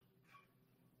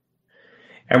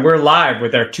And we're live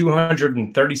with our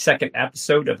 232nd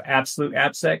episode of Absolute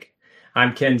AppSec.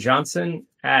 I'm Ken Johnson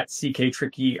at CK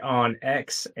Tricky on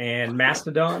X and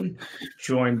Mastodon,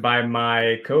 joined by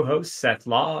my co-host Seth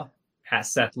Law at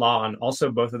Seth Law on also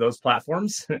both of those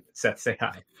platforms. Seth, say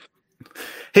hi.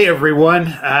 Hey everyone,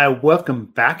 welcome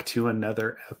back to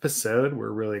another episode.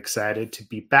 We're really excited to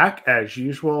be back as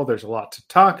usual. There's a lot to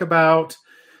talk about.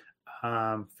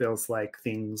 Feels like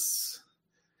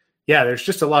there's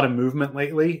just a lot of movement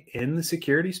lately in the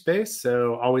security space.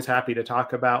 So always happy to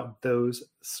talk about those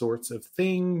sorts of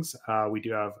things. We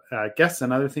do have guests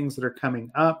and other things that are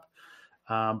coming up.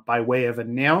 By way of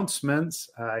announcements,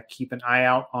 keep an eye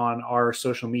out on our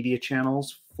social media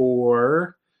channels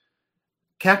for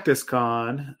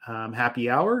CactusCon happy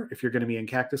hour. If you're going to be in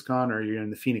CactusCon or you're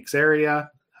in the Phoenix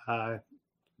area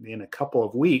in a couple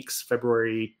of weeks,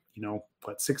 February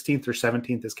 16th or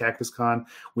 17th is CactusCon.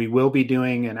 We will be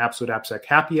doing an Absolute AppSec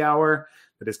happy hour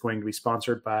that is going to be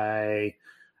sponsored by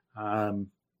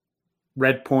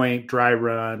Redpoint, Dry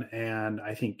Run, and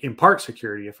I think Impart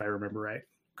Security, if I remember right.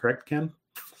 Correct, Ken?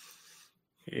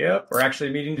 Yep, we're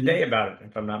actually meeting today about it,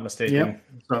 if I'm not mistaken.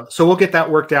 Yep. So we'll get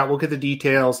that worked out. We'll get the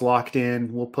details locked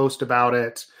in. We'll post about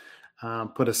it,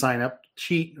 put a sign-up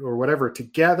sheet or whatever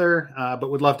together. But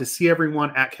would love to see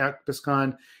everyone at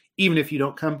CactusCon. Even if you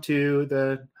don't come to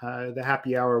the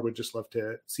happy hour, we'd just love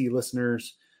to see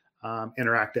listeners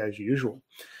interact as usual.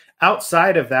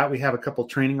 Outside of that, we have a couple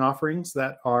training offerings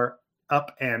that are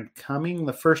up and coming.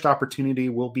 The first opportunity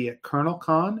will be at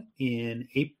KernelCon in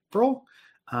April.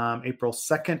 April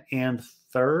 2nd and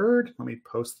 3rd. Let me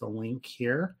post the link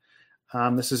here.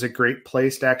 This is a great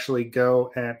place to actually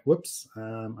go and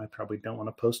I probably don't want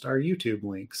to post our YouTube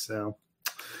link. So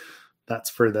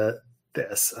that's for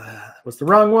this was the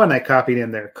wrong one I copied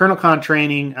in there. KernelCon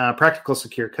training, practical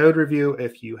secure code review.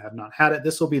 If you have not had it,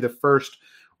 this will be the first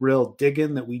real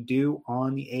dig-in that we do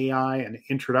on the AI and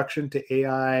introduction to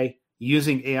AI,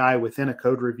 using AI within a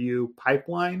code review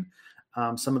pipeline.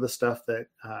 Some of the stuff that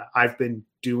I've been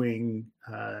doing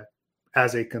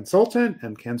as a consultant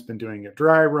and Ken's been doing at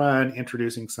Dry Run,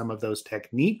 introducing some of those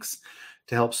techniques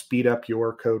to help speed up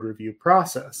your code review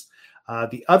process.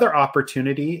 The other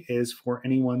opportunity is for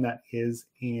anyone that is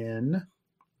in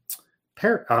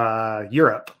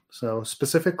Europe. So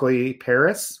specifically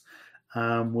Paris.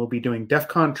 We'll be doing DEF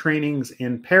CON trainings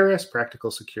in Paris, practical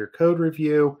secure code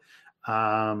review.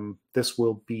 This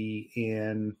will be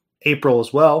in April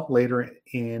as well, later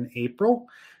in April.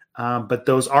 But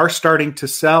those are starting to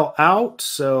sell out.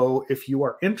 So if you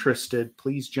are interested,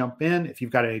 please jump in. If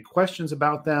you've got any questions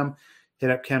about them, hit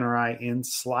up Ken or I in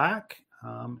Slack.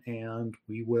 And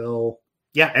we will,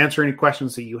 answer any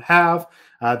questions that you have.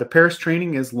 The Paris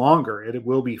training is longer. It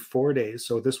will be 4 days.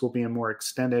 So this will be a more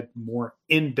extended, more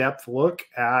in-depth look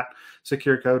at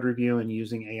secure code review and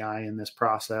using AI in this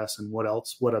process and what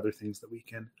other things that we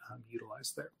can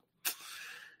utilize there.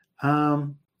 I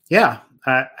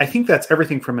think that's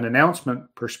everything from an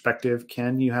announcement perspective.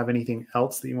 Ken, you have anything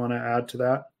else that you want to add to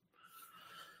that?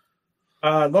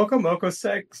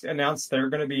 LocoMocoSec announced they're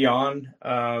going to be on.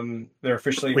 They're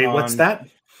officially on. Wait, what's that?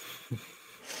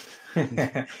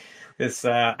 This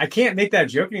I can't make that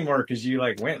joke anymore because you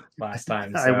went last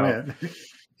time. So. I went.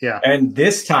 Yeah. And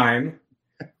this time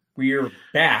we're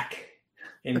back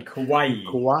in Kauai.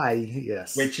 Kauai,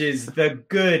 yes. Which is the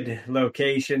good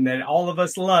location that all of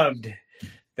us loved.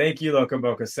 Thank you,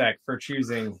 LocoMocoSec, for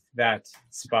choosing that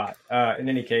spot. In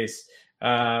any case,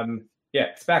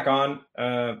 it's back on.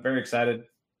 Very excited.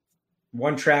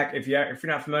 One track, if you're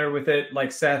not familiar with it,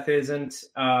 like Seth isn't,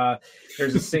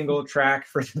 there's a single track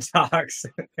for the talks,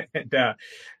 and,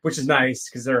 which is nice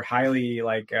because they're highly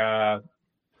I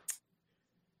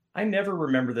never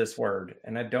remember this word,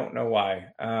 and I don't know why.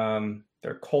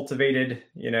 They're cultivated,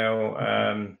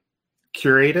 curated.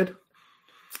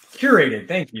 Curated,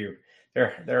 thank you.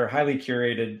 They're highly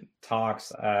curated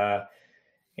talks,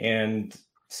 and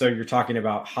so you're talking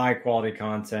about high quality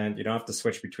content. You don't have to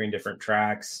switch between different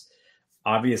tracks.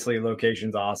 Obviously,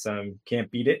 location's awesome. Can't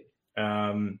beat it.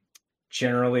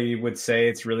 Generally would say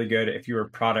it's really good if you are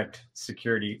product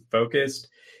security focused.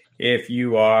 If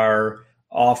you are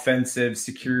offensive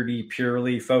security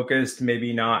purely focused,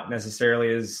 maybe not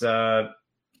necessarily as,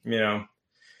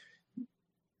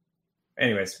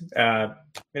 anyways, in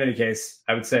any case,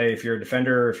 I would say if you're a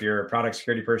defender, if you're a product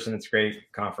security person, it's a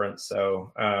great conference.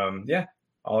 So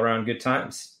all around good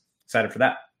times. Excited for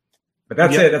that. But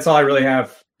that's it. That's all I really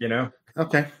have,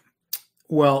 Okay.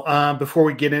 Well, before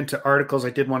we get into articles, I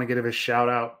did want to give a shout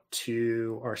out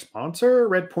to our sponsor,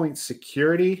 Redpoint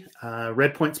Security.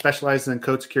 Redpoint specializes in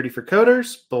code security for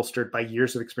coders, bolstered by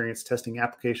years of experience testing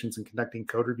applications and conducting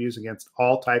code reviews against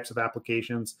all types of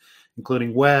applications,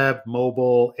 including web,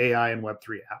 mobile, AI, and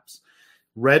Web3 apps.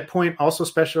 Redpoint also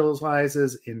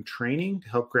specializes in training to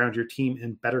help ground your team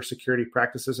in better security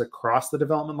practices across the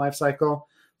development lifecycle.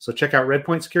 So check out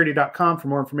redpointsecurity.com for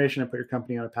more information and put your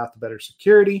company on a path to better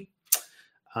security.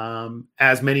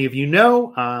 As many of you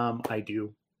know, I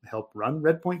do help run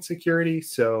Redpoint Security.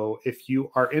 So if you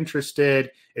are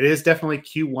interested, it is definitely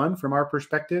Q1 from our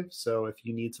perspective. So if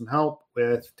you need some help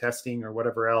with testing or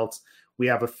whatever else, we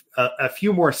have a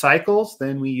few more cycles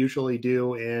than we usually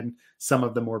do in some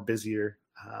of the busier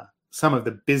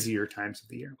times of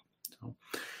the year. So,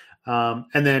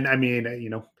 and then, I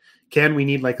mean, Ken, we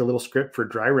need like a little script for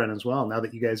dry run as well. Now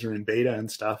that you guys are in beta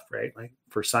and stuff, right? Like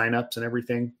for signups and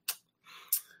everything.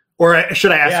 Or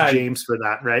should I ask James for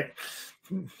that, right?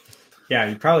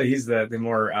 Yeah, he's the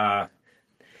more,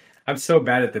 I'm so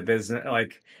bad at the business.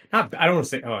 Like, I don't want to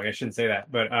say, I shouldn't say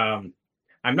that, but I'm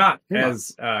not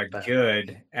as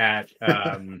good at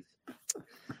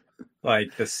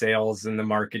like the sales and the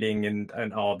marketing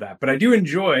and all of that. But I do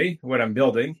enjoy what I'm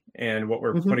building and what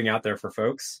we're putting out there for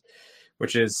folks,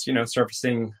 which is,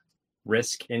 surfacing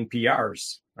risk in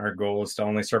PRs. Our goal is to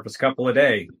only surface a couple a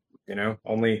day,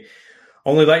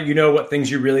 only let you know what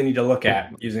things you really need to look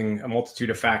at using a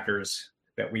multitude of factors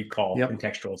that we call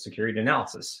contextual security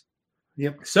analysis.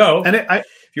 Yep. So if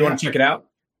you want to check it out,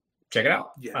 check it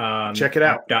out. Yeah. Check it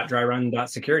out.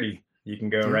 app.dryrun.security. You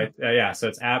can go right. So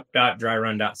it's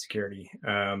app.dryrun.security.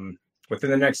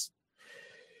 Within the next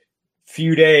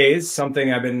few days,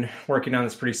 something I've been working on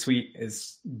that's pretty sweet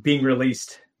is being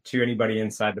released to anybody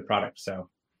inside the product. So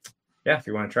if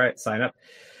you want to try it, sign up.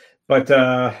 But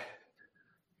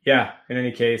in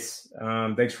any case,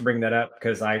 thanks for bringing that up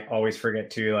because I always forget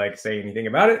to say anything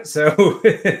about it. So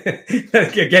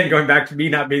again, going back to me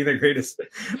not being the greatest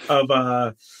of,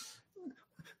 I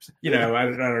don't know.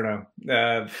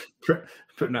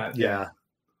 Not,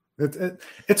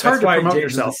 It's hard to promote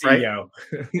yourself, right?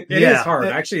 It is hard.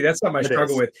 Actually, that's something I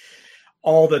struggle with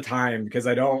all the time because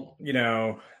I don't,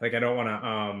 I don't want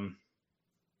to,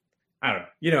 I don't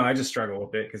know. I just struggle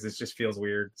with it because it just feels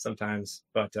weird sometimes,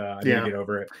 but I need to get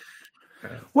over it.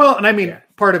 Well, and I mean,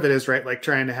 part of it is right, like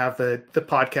trying to have the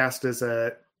podcast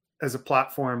as a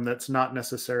platform that's not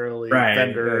necessarily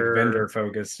vendor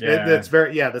focused. That's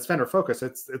vendor focused.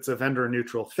 It's a vendor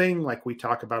neutral thing. Like we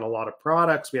talk about a lot of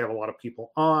products. We have a lot of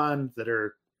people on that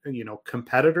are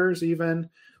competitors even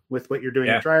with what you're doing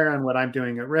at DryRun, what I'm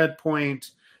doing at Redpoint.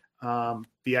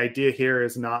 The idea here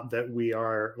is not that we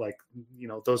are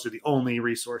those are the only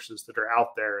resources that are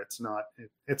out there. It's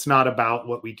not about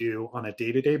what we do on a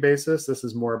day-to-day basis. This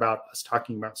is more about us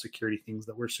talking about security things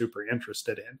that we're super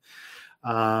interested in.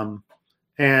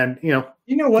 And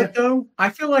what though?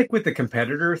 I feel like with the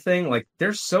competitor thing,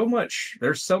 there's so much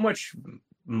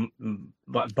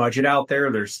budget out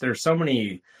there. There's so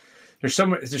many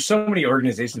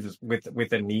organizations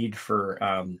with a need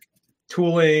for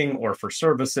tooling or for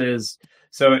services.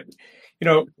 So,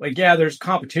 there's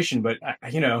competition, but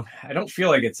I don't feel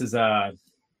like it's as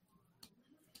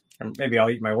maybe I'll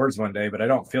eat my words one day, but I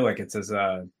don't feel like it's as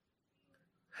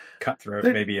cutthroat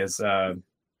maybe as other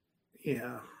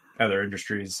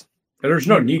industries. There's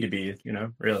no need to be,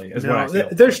 really.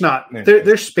 There's not.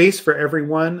 There's space for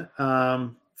everyone,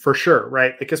 for sure,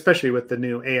 right? Like especially with the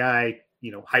new AI,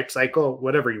 hype cycle,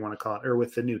 whatever you want to call it, or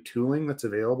with the new tooling that's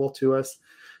available to us.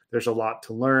 There's a lot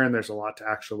to learn. There's a lot to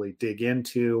actually dig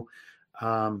into.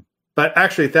 But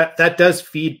actually, that does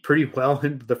feed pretty well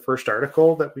into the first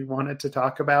article that we wanted to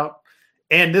talk about.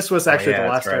 And this was actually the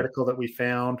last article that we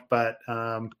found. But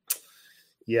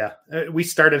we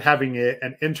started having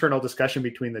an internal discussion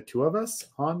between the two of us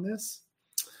on this.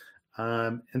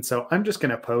 And so I'm just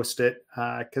going to post it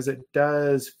because it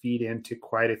does feed into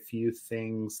quite a few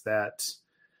things that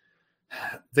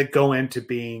go into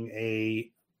being a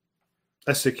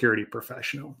security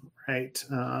professional, right?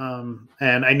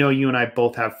 And I know you and I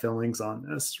both have feelings on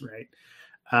this, right?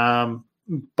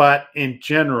 But in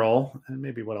general, and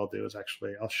maybe what I'll do is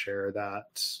actually I'll share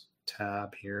that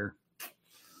tab here,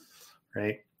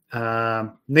 right?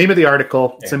 Name of the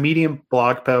article. It's a Medium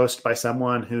blog post by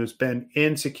someone who's been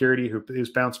in security, who's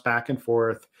bounced back and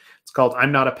forth. It's called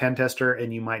 "I'm Not a Pen Tester,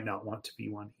 and You Might Not Want to Be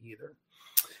One Either."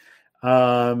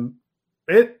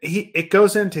 It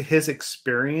goes into his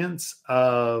experience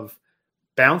of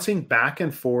bouncing back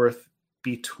and forth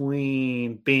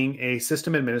between being a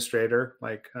system administrator,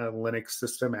 like a Linux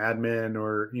system admin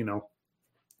or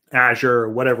Azure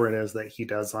or whatever it is that he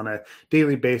does on a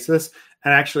daily basis,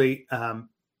 and actually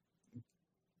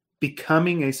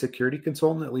becoming a security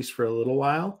consultant, at least for a little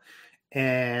while,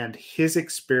 and his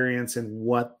experience and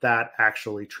what that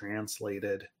actually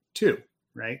translated to,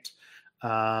 right?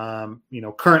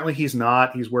 Currently he's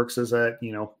not, he works as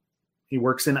he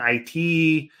works in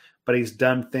IT, but he's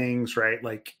done things, right?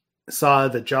 Like saw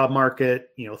the job market,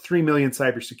 3 million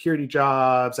cybersecurity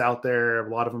jobs out there. A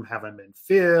lot of them haven't been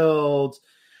filled.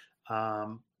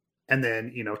 And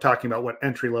then, talking about what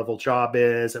entry-level job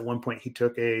is. At one point, he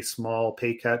took a small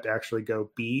pay cut to actually go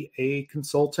be a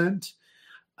consultant.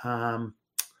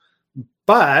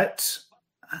 But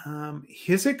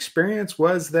his experience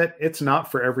was that it's not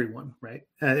for everyone, right?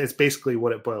 It's basically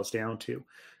what it boils down to.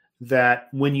 That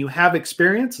when you have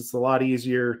experience, it's a lot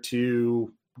easier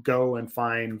to go and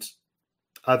find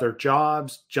other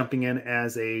jobs. Jumping in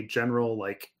as a general,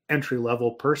 like,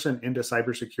 entry-level person into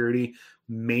cybersecurity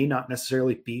may not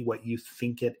necessarily be what you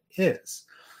think it is.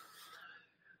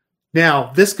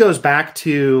 Now, this goes back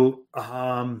to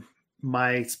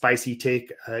my spicy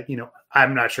take.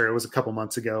 I'm not sure. It was a couple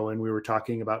months ago, and we were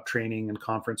talking about training and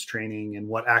conference training and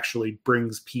what actually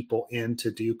brings people in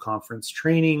to do conference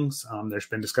trainings. There's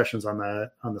been discussions on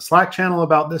the Slack channel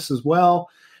about this as well.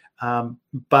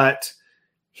 But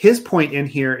his point in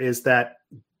here is that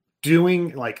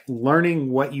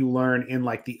learning what you learn in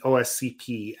like the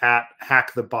OSCP, at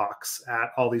Hack the Box,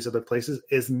 at all these other places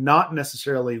is not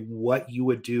necessarily what you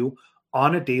would do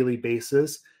on a daily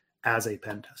basis as a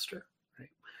pen tester. Right.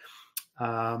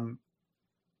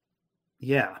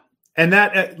 Yeah. And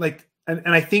that and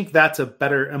I think that's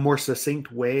a more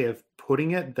succinct way of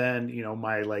putting it than,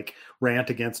 my like rant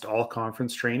against all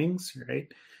conference trainings.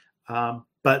 Right.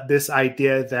 But this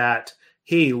idea that,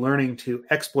 hey, learning to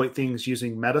exploit things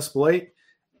using Metasploit,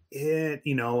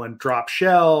 and drop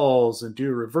shells and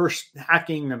do reverse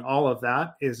hacking and all of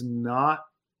that is not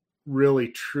really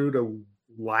true to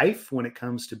life when it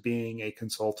comes to being a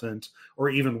consultant or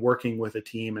even working with a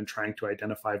team and trying to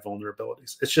identify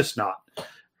vulnerabilities. It's just not,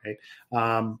 right?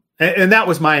 And that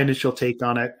was my initial take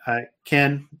on it.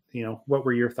 Ken, what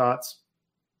were your thoughts?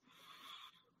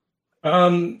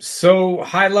 So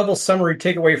high level summary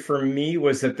takeaway for me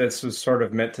was that this was sort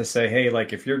of meant to say, hey,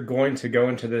 like if you're going to go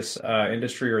into this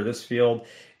industry or this field,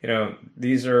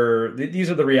 these are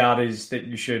the realities that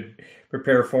you should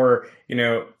prepare for.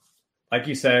 Like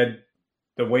you said,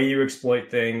 the way you exploit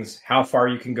things, how far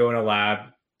you can go in a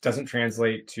lab doesn't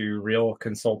translate to real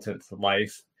consultant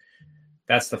life.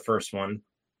 That's the first one.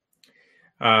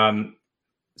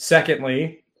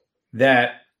 Secondly,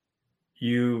 that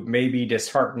you may be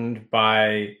disheartened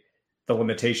by the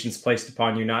limitations placed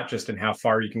upon you, not just in how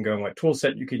far you can go and what tool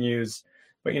set you can use,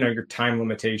 but your time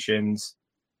limitations,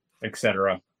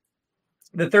 etc.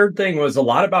 The third thing was a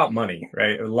lot about money,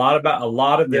 right? A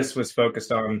lot of this was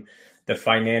focused on the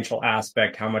financial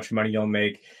aspect, how much money you'll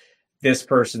make. This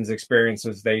person's experience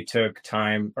was they took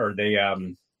time, or they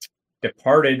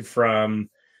departed from,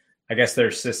 I guess, their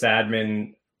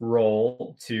sysadmin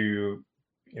role to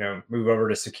move over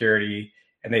to security,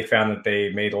 and they found that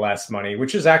they made less money,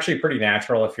 which is actually pretty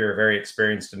natural if you're very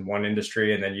experienced in one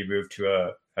industry and then you move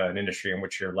to an industry in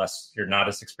which you're not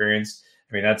as experienced.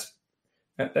 I mean,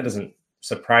 that doesn't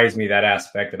surprise me, that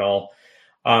aspect at all.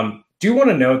 Do want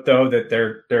to note though that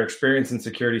their experience in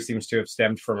security seems to have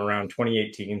stemmed from around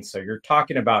 2018. So you're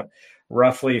talking about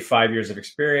roughly 5 years of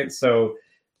experience. So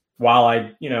while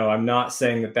I'm not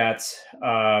saying that that's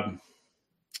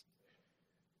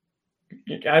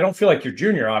I don't feel like you're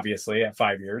junior, obviously, at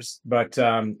 5 years, but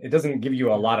it doesn't give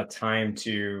you a lot of time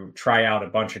to try out a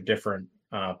bunch of different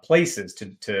places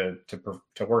to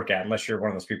work at, unless you're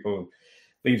one of those people who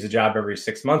leaves a job every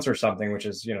 6 months or something, which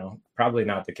is probably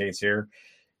not the case here.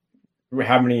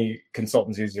 How many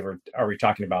consultancies are we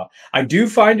talking about? I do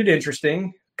find it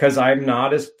interesting because I'm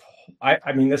not as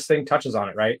I mean, this thing touches on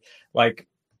it, right? Like,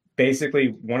 basically,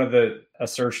 one of the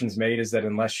assertions made is that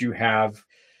unless you have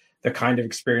the kind of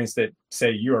experience that,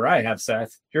 say, you or I have,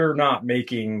 Seth, you're not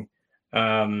making,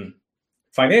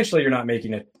 financially, you're not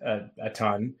making a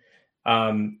ton.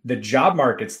 The job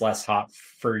market's less hot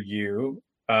for you.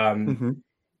 And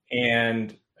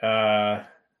there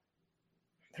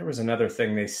was another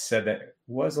thing they said that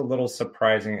was a little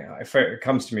surprising. If it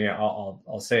comes to me,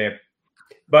 I'll say it.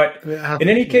 But in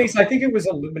any case, I think it was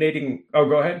illuminating. Oh,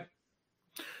 go ahead.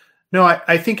 No,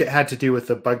 I think it had to do with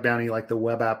the bug bounty, like the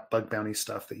web app bug bounty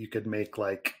stuff, that you could make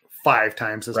like 5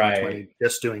 times as much money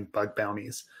just doing bug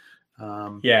bounties.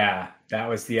 Yeah, that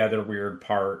was the other weird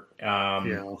part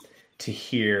to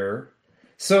hear.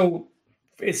 So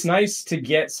it's nice to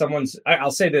get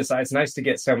I'll say this, it's nice to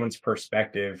get someone's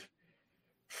perspective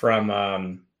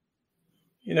from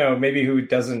maybe who's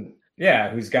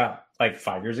got like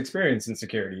 5 years experience in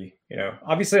security,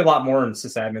 obviously a lot more in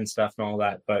sysadmin stuff and all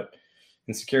that, but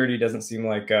in security doesn't seem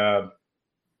like the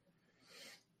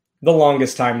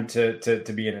longest time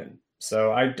to be in it.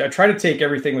 So I try to take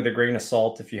everything with a grain of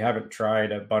salt if you haven't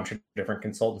tried a bunch of different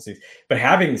consultancies. But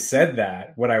having said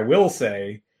that, what I will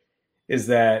say is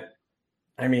that,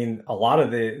 I mean, a lot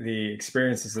of the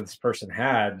experiences that this person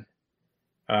had,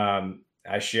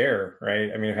 I share,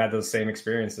 right? I mean, I've had those same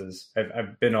experiences.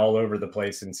 I've been all over the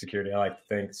place in security, I like to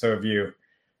think. So have you.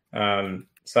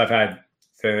 So I've had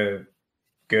the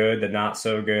good, the not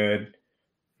so good,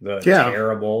 the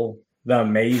terrible, the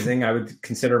amazing. I would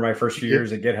consider my first few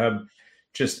years at GitHub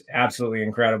just absolutely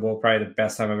incredible. Probably the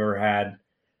best time I've ever had.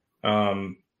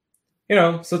 So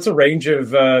it's a range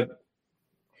of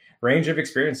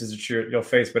experiences that you'll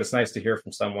face, but it's nice to hear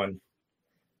from someone.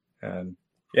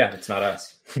 It's not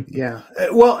us. Yeah.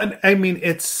 Well, and I mean,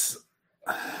 it's,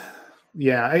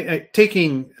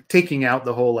 taking out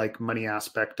the whole like money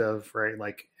aspect of, right,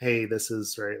 like, hey, this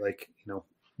is right, like,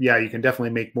 you can definitely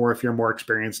make more if you're more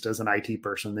experienced as an IT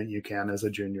person than you can as a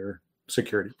junior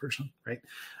security person, right?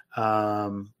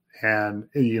 And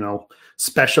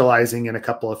specializing in a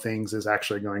couple of things is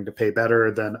actually going to pay better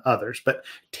than others. But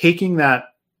taking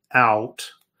that out,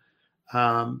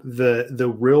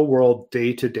 the real world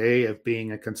day to day of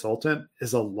being a consultant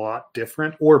is a lot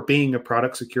different, or being a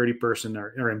product security person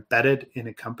or embedded in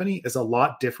a company is a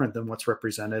lot different than what's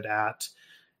represented at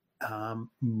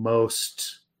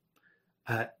most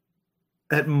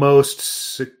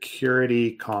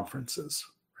security conferences,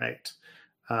 right?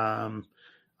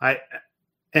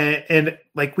 And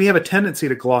like, we have a tendency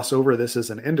to gloss over this as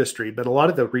an industry, but a lot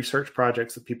of the research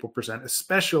projects that people present,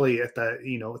 especially at the,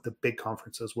 at the big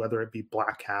conferences, whether it be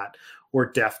Black Hat or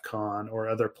DEF CON or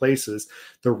other places,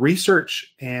 the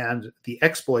research and the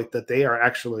exploit that they are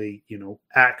actually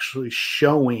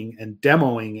showing and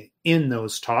demoing in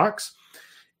those talks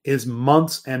is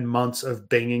months and months of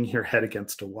banging your head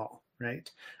against a wall, right?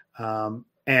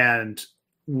 And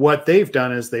what they've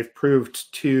done is they've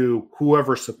proved to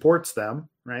whoever supports them,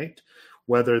 right?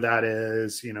 Whether that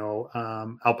is,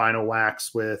 Albino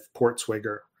Wax with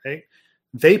Portswigger, right?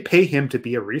 They pay him to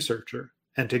be a researcher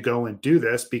and to go and do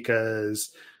this because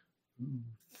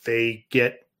they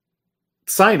get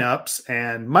signups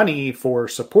and money for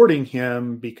supporting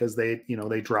him because they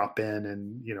drop in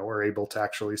and, are able to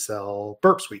actually sell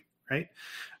Burp Suite, right?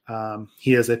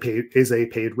 He is a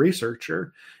paid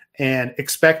researcher. And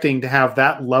expecting to have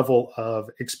that level of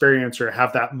experience or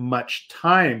have that much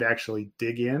time to actually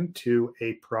dig into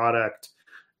a product,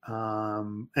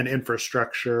 an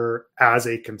infrastructure as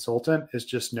a consultant is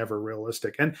just never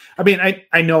realistic. And I mean,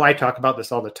 I know I talk about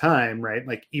this all the time, right?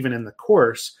 Like, even in the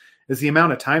course, is the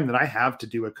amount of time that I have to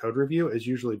do a code review is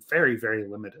usually very, very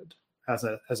limited as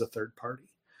a third party.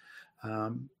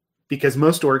 Because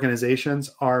most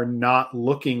organizations are not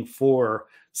looking for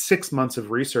 6 months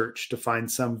of research to find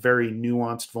some very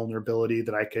nuanced vulnerability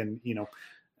that I can,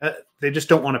 they just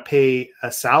don't want to pay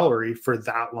a salary for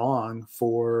that long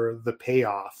for the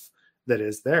payoff that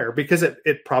is there, because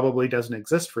it probably doesn't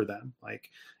exist for them. Like,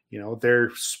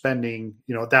 they're spending,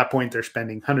 at that point, they're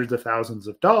spending hundreds of thousands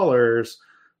of dollars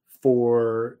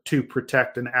to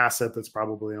protect an asset that's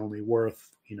probably only worth,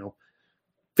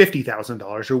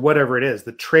 $50,000 or whatever it is.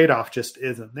 The trade-off just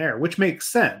isn't there, which makes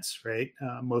sense, right?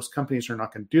 Most companies are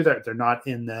not going to do that. They're not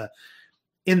in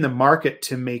the market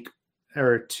to make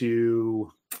or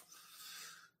to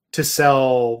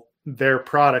sell their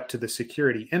product to the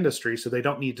security industry, so they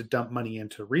don't need to dump money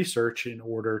into research in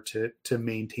order to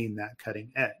maintain that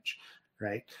cutting edge,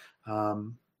 right?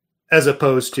 As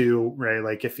opposed to, right,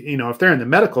 like, if they're in the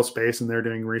medical space and they're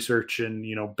doing research and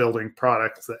building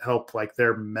products that help like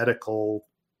their medical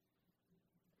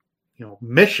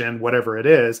mission, whatever it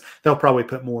is, they'll probably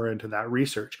put more into that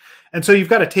research. And so you've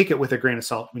got to take it with a grain of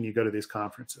salt when you go to these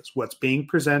conferences. What's being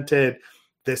presented,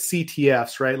 the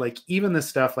CTFs, right? Like, even the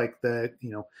stuff like the,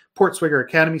 Portswigger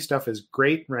Academy stuff is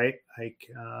great, right? Like,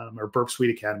 or Burp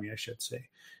Suite Academy, I should say.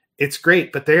 It's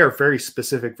great, but they are very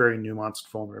specific, very nuanced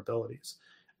vulnerabilities.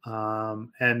 And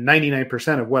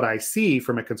 99% of what I see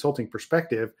from a consulting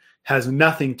perspective has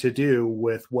nothing to do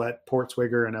with what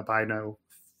Portswigger and Albino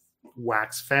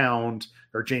Wax found,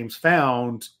 or James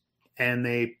found, and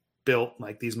they built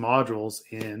like these modules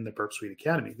in the Burp Suite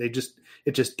Academy.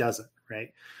 It just doesn't,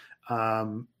 right?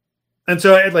 And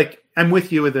so I'm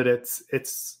with you with it.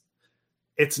 It's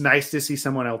nice to see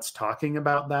someone else talking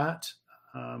about that.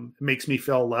 It makes me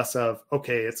feel less of,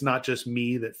 okay, it's not just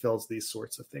me that feels these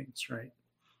sorts of things, right?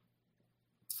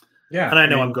 Yeah. And I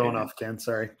know I'm going off, Ken.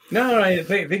 Sorry. No, I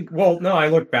think, well, no, I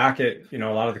look back at, a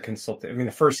lot of the consulting. I mean,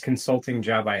 the first consulting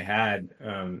job I had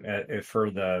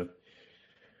for the,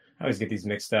 I always get these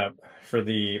mixed up, for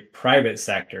the private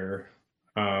sector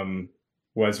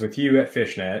was with you at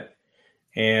Fishnet.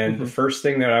 And the first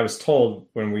thing that I was told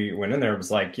when we went in there was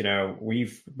like,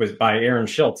 was by Aaron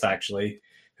Schultz, actually,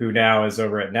 who now is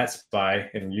over at NetSpy,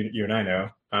 and you and I know.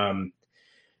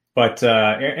 But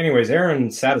anyways,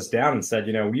 Aaron sat us down and said,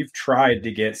 we've tried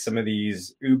to get some of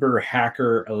these uber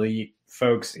hacker elite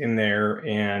folks in there,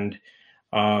 and,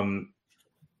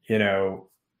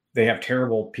 they have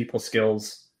terrible people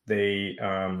skills. They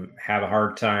have a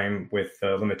hard time with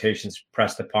the limitations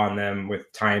pressed upon them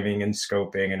with timing and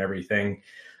scoping and everything.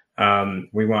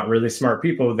 We want really smart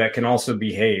people that can also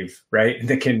behave, right?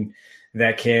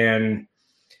 That can,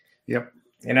 yep.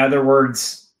 In other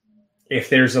words, if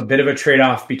there's a bit of a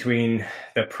trade-off between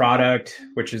the product,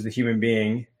 which is the human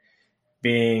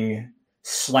being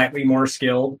slightly more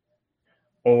skilled,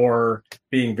 or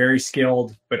being very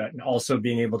skilled, but also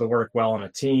being able to work well on a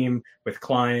team with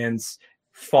clients,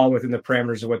 fall within the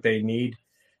parameters of what they need,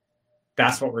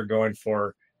 that's what we're going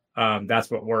for. That's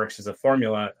what works as a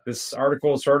formula. This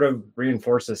article sort of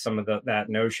reinforces some of that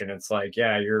notion. It's like,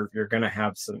 yeah, you're going to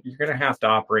have to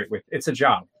operate with, it's a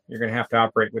job. You're going to have to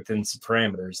operate within some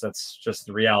parameters. That's just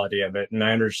the reality of it. And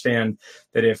I understand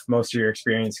that if most of your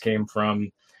experience came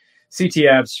from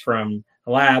CTFs, from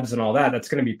labs and all that, that's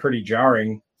going to be pretty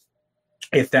jarring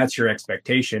if that's your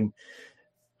expectation.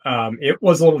 It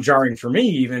was a little jarring for me,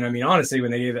 even. I mean, honestly,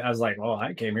 when I was like, well,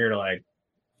 I came here to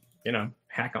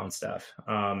hack on stuff.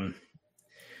 And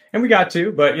we got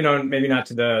to, but, maybe not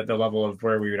to the level of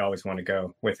where we would always want to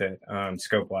go with it,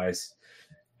 scope wise.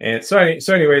 And so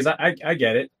anyways, I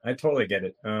get it. I totally get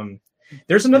it.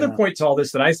 There's another point to all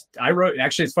this that I wrote.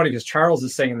 Actually, it's funny because Charles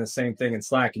is saying the same thing in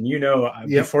Slack. And,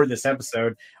 before this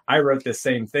episode, I wrote the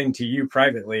same thing to you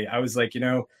privately. I was like,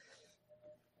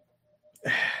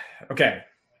 okay,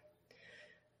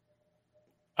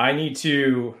 I need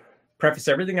to preface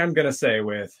everything I'm going to say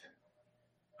with,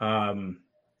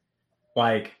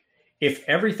 if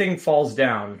everything falls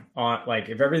down on,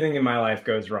 if everything in my life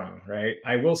goes wrong, right,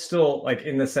 I will still,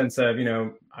 in the sense of,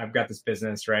 I've got this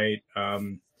business, right?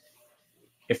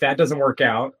 If that doesn't work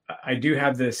out, I do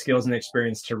have the skills and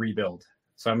experience to rebuild.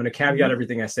 So I'm going to caveat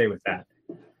everything I say with that.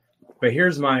 But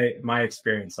here's my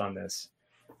experience on this.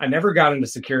 I never got into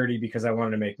security because I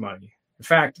wanted to make money. In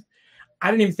fact,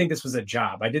 I didn't even think this was a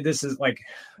job. I did this as I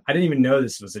didn't even know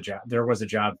this was a job. There was a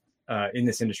job in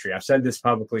this industry. I've said this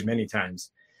publicly many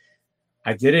times.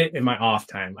 I did it in my off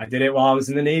time. I did it while I was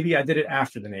in the Navy. I did it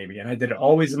after the Navy, and I did it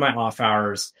always in my off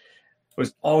hours. I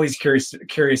was always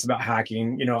curious about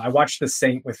hacking. I watched The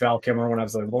Saint with Val Kilmer when I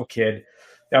was a little kid.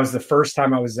 That was the first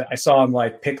time I saw him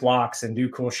pick locks and do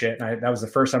cool shit. And that was the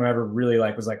first time I ever really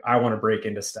was like, I want to break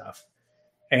into stuff.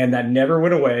 And that never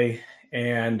went away,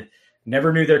 and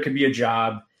never knew there could be a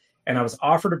job. And I was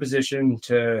offered a position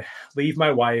to leave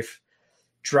my wife,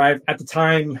 drive, at the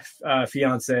time,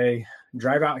 fiance,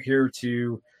 drive out here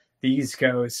to the East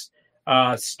Coast,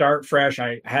 start fresh.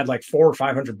 I had $400 or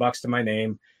 $500 to my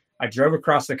name. I drove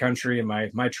across the country in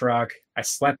my truck. I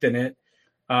slept in it.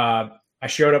 I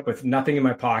showed up with nothing in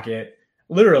my pocket,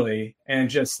 literally, and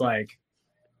just got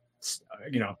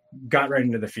right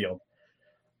into the field.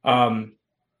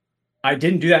 I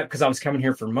didn't do that because I was coming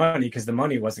here for money, because the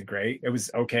money wasn't great. It was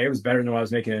okay. It was better than what I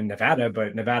was making in Nevada,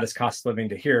 but Nevada's cost of living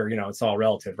to here, it's all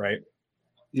relative, right?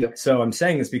 Yeah. So I'm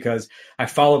saying this because I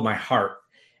followed my heart.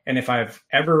 And if I've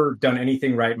ever done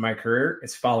anything right in my career,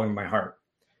 it's following my heart.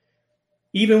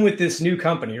 Even with this new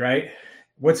company, right?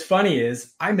 What's funny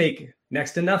is I make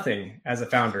next to nothing as a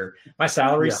founder. My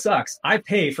salary sucks. I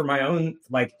pay for my own,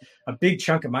 a big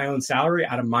chunk of my own salary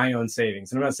out of my own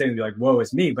savings. And I'm not saying to be whoa,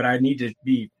 it's me, but I need to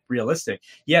be realistic.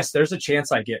 Yes, there's a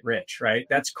chance I get rich, right?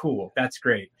 That's cool. That's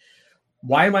great.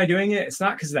 Why am I doing it? It's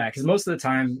not because of that. Because most of the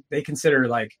time they consider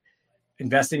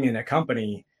investing in a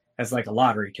company as a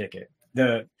lottery ticket.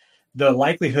 The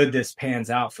likelihood this pans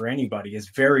out for anybody is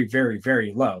very, very,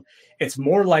 very low. It's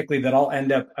more likely that I'll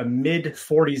end up a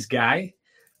mid-40s guy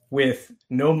with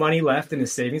no money left in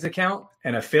his savings account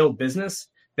and a failed business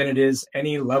than it is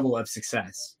any level of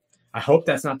success. I hope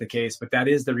that's not the case, but that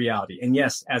is the reality. And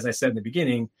yes, as I said in the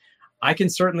beginning, I can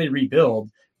certainly rebuild,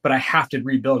 but I have to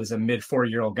rebuild as a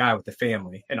mid-40-year-old guy with a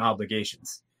family and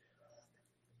obligations.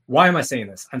 Why am I saying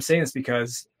this? I'm saying this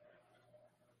because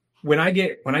when I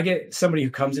get somebody who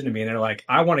comes into me and they're like,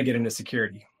 I want to get into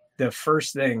security, the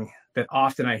first thing that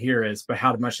often I hear is, but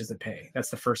how much does it pay? That's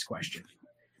the first question.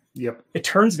 Yep. it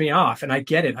turns me off, and I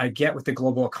get it. I get with the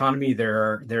global economy,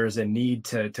 there's a need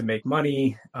to make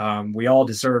money. We all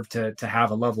deserve to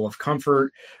have a level of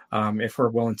comfort if we're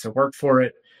willing to work for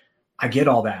it. I get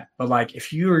all that. But like,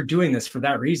 if you are doing this for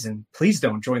that reason, please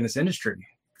don't join this industry.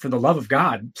 For the love of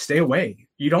God, stay away.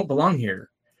 You don't belong here.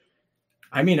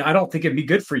 I mean, I don't think it'd be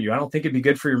good for you. I don't think it'd be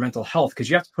good for your mental health, because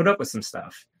you have to put up with some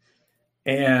stuff.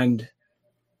 And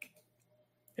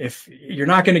if you're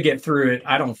not going to get through it,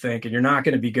 I don't think, and you're not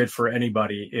going to be good for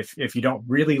anybody if you don't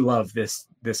really love this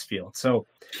field. So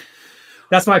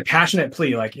that's my passionate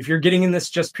plea. Like, if you're getting in this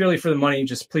just purely for the money,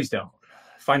 just please don't.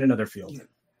 Find another field.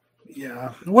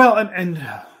 Yeah. Well, and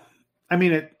I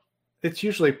mean, it's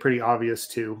usually pretty obvious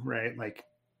too, right? Like,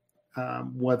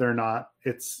 whether or not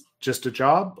it's just a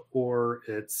job or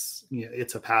it's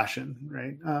a passion,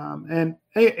 right? And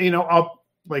hey,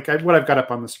 what I've got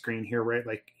up on the screen here, right?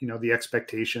 Like, the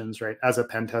expectations, right? As a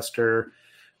pen tester,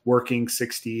 working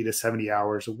 60 to 70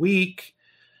 hours a week.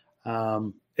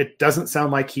 It doesn't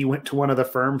sound like he went to one of the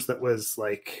firms that was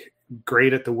like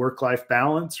great at the work-life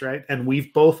balance, right? And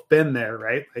we've both been there,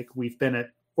 right? Like, we've been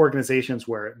at organizations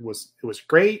where it was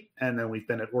great, and then we've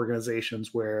been at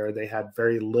organizations where they had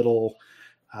very little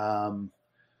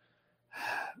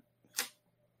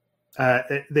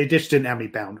they just didn't have any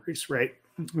boundaries, right?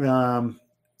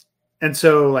 And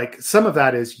so, like, some of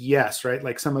that is, yes, right?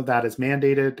 Like, some of that is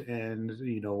mandated and,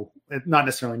 not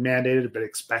necessarily mandated, but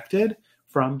expected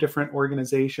from different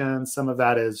organizations. Some of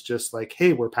that is just like,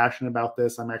 hey, we're passionate about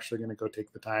this. I'm actually going to go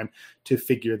take the time to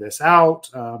figure this out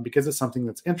because it's something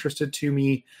that's interested to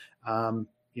me.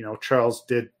 Charles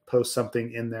did post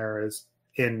something in there as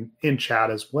in chat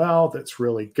as well that's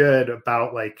really good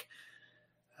about like,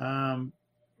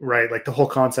 right, like the whole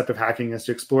concept of hacking is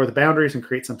to explore the boundaries and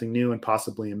create something new and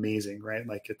possibly amazing, right?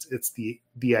 Like, it's the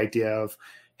idea of,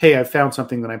 hey, I've found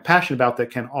something that I'm passionate about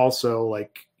that can also,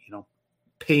 like,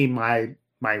 pay my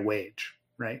wage,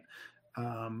 right?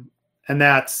 And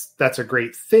that's a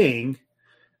great thing.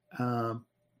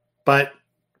 But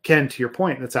Ken, to your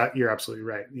point, you're absolutely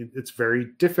right. It's very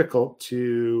difficult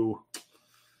to,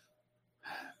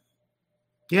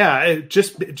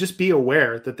 just be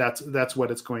aware that that's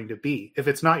what it's going to be. If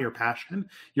it's not your passion,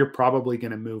 you're probably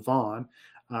going to move on.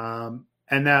 And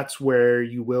that's where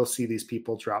you will see these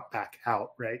people drop back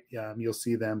out, right? You'll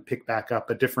see them pick back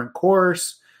up a different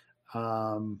course,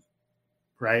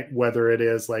 right? Whether it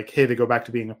is like, hey, they go back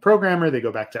to being a programmer, they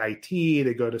go back to IT,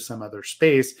 they go to some other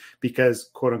space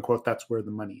because, quote unquote, that's where the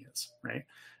money is, right?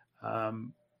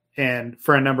 And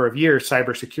for a number of years,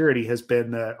 cybersecurity has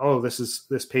been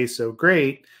this pays so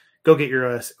great, go get your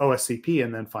OSCP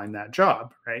and then find that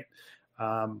job, right?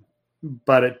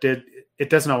 But it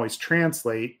doesn't always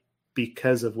translate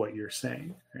because of what you're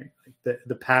saying, right? Like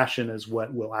the passion is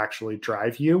what will actually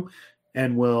drive you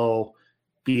and will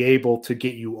be able to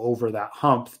get you over that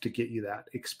hump to get you that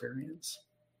experience.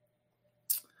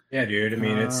 Yeah, dude. I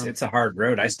mean, it's a hard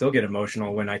road. I still get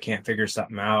emotional when I can't figure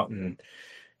something out, and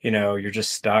you're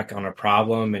just stuck on a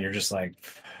problem, and you're just like,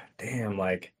 damn,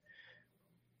 like,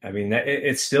 I mean,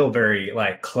 it's still very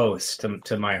like close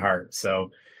to my heart. So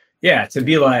yeah, to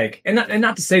be like, and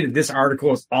not to say that this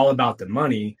article is all about the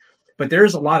money, but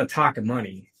there's a lot of talk of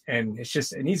money, and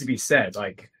it needs to be said,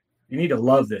 like, you need to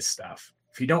love this stuff.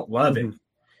 If you don't love it,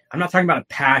 I'm not talking about a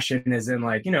passion as in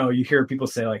like, you hear people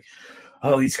say like,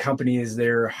 oh, these companies,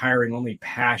 they're hiring only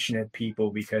passionate people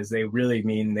because they really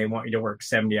mean they want you to work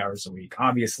 70 hours a week.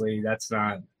 Obviously, that's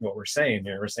not what we're saying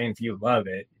here. We're saying if you love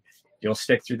it, you'll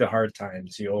stick through the hard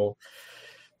times. You'll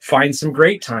find some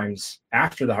great times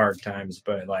after the hard times,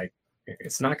 but like,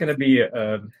 it's not going to be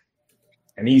an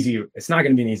easy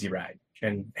ride,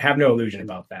 and have no illusion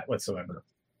about that whatsoever.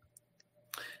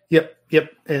 Yep.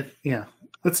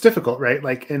 It's difficult, right?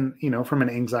 Like, and from an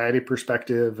anxiety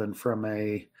perspective, and from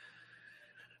I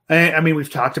mean, we've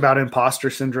talked about imposter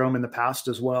syndrome in the past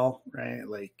as well, right?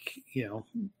 Like, the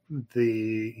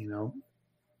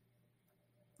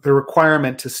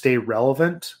requirement to stay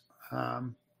relevant,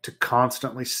 to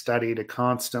constantly study, to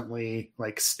constantly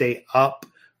like stay up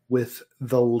with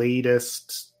the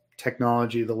latest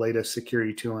technology, the latest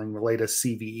security tooling, the latest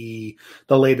CVE,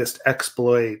 the latest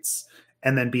exploits,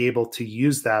 and then be able to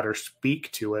use that or speak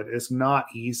to it is not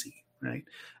easy, right?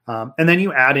 And then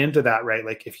you add into that, right?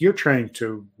 Like, if you're trying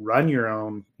to run your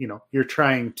own, you're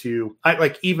trying to,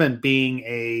 like, even being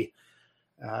a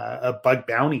bug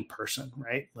bounty person,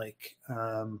 right? Like,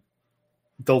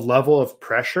 the level of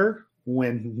pressure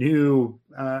when new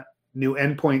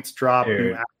endpoints drop,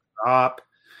 new apps drop,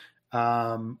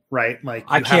 right? Like,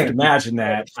 I can't imagine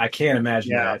that.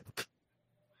 That.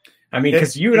 I mean,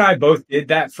 because you and I both did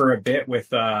that for a bit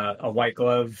with a white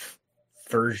glove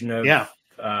version of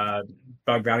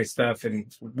bug bounty stuff, and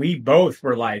we both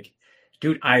were like,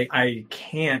 dude, I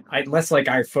can't, unless like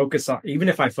I focus on, even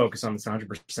if I focus on this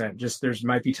 100%, just there's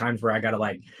might be times where I got to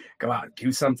like go out and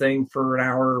do something for an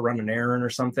hour, run an errand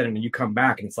or something. And you come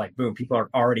back and it's like, boom, people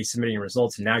are already submitting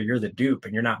results. And now you're the dupe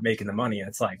and you're not making the money. And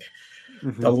it's like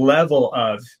the level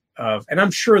of, and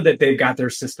I'm sure that they've got their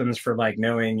systems for like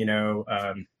knowing,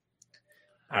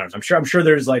 I don't know. I'm sure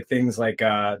there's like things like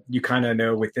you kind of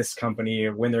know with this company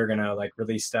when they're gonna like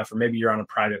release stuff, or maybe you're on a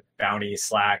private bounty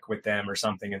Slack with them or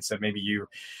something, and so maybe you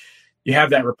have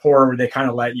that rapport where they kind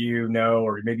of let you know,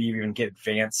 or maybe you even get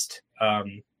advanced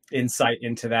insight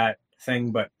into that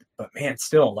thing. But man,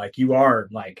 still, like you are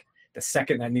like the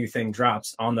second that new thing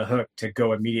drops on the hook to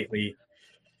go immediately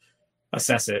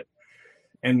assess it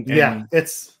and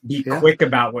be quick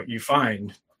about what you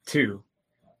find too.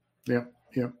 Yeah.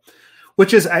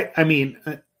 Which is, I mean,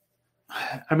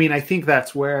 I think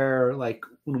that's where, like,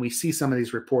 when we see some of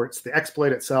these reports, the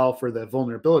exploit itself or the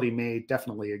vulnerability may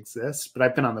definitely exist. But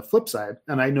I've been on the flip side,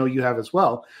 and I know you have as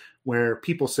well, where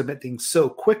people submit things so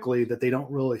quickly that they don't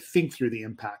really think through the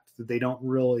impact, that they don't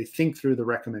really think through the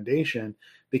recommendation,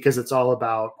 because it's all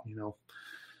about,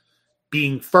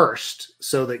 being first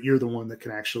so that you're the one that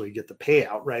can actually get the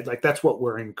payout, right? Like that's what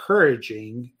we're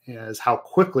encouraging, is how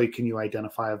quickly can you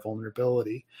identify a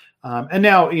vulnerability. And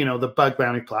now, the bug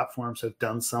bounty platforms have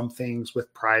done some things with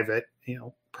private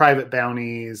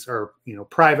bounties, or,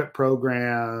 private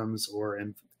programs, or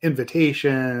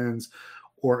invitations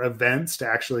or events to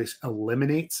actually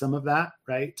eliminate some of that,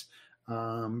 right?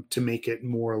 To make it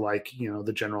more like,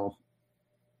 the general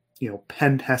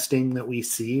pen testing that we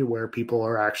see, where people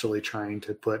are actually trying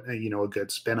to put a good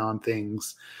spin on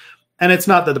things. And it's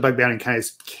not that the bug bounty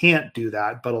guys can't do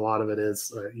that, but a lot of it is,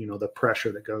 the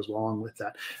pressure that goes along with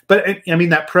that. But I mean,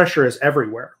 that pressure is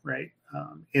everywhere, right?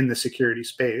 In the security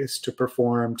space, to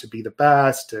perform, to be the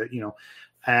best, like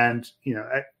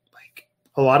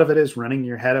a lot of it is running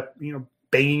your head up,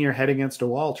 banging your head against a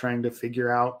wall, trying to figure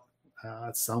out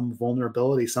some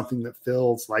vulnerability, something that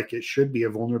feels like it should be a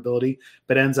vulnerability,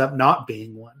 but ends up not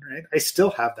being one, right? I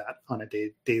still have that on a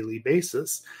daily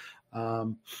basis.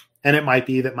 And it might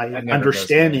be that my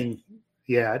understanding,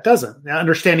 it doesn't. The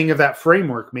understanding of that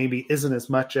framework maybe isn't as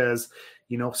much as,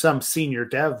 some senior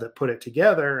dev that put it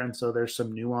together. And so there's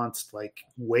some nuanced like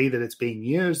way that it's being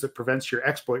used that prevents your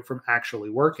exploit from actually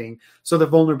working. So the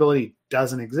vulnerability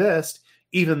doesn't exist,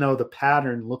 even though the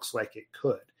pattern looks like it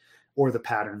could. Or the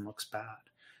pattern looks bad.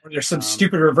 Or there's some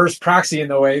stupid reverse proxy in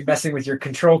the way, messing with your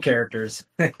control characters.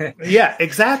 Yeah,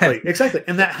 exactly.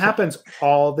 And that happens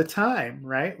all the time,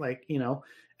 right? Like,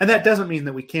 and that doesn't mean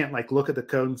that we can't like look at the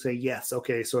code and say, yes,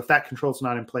 okay, so if that control's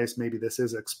not in place, maybe this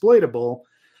is exploitable.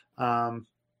 And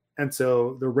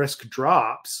so the risk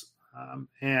drops.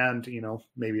 And,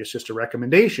 maybe it's just a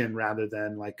recommendation rather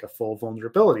than like a full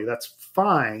vulnerability. That's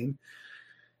fine.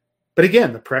 But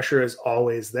again, the pressure is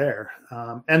always there.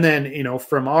 And then,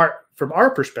 from our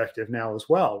perspective now as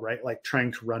well, right? Like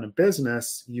trying to run a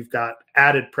business, you've got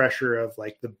added pressure of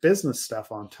like the business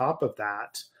stuff on top of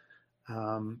that,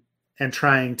 and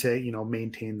trying to,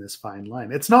 maintain this fine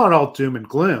line. It's not all doom and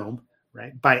gloom,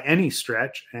 right? By any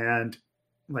stretch. And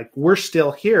like, we're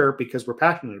still here because we're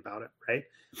passionate about it, right?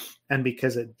 And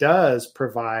because it does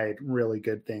provide really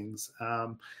good things.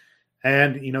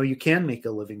 And, you can make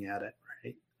a living at it.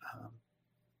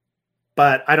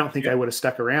 But I don't think I would have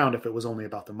stuck around if it was only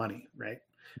about the money, right?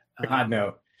 God,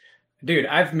 no, dude.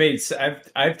 I've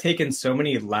taken so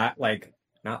many not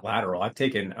lateral. I've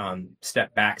taken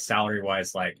step back salary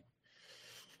wise, like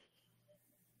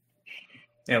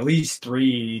at least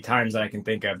 3 times that I can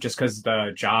think of, just because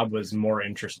the job was more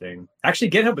interesting.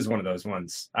 Actually, GitHub was one of those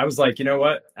ones. I was like, you know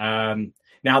what?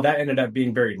 Now that ended up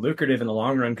being very lucrative in the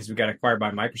long run because we got acquired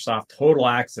by Microsoft. Total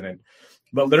accident.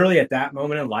 But literally at that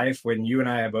moment in life, when you and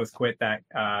I both quit that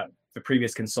the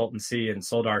previous consultancy and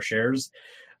sold our shares,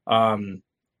 and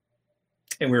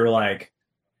we were like,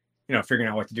 figuring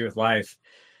out what to do with life,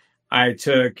 I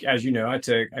took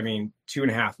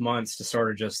 2.5 months to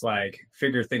sort of just like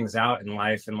figure things out in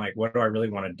life and like, what do I really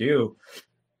want to do?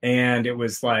 And it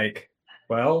was like,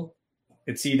 well,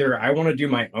 it's either I want to do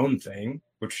my own thing,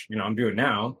 which, I'm doing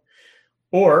now,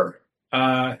 or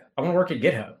I want to work at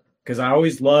GitHub. Because I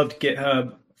always loved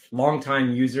GitHub,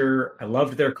 longtime user. I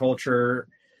loved their culture,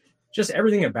 just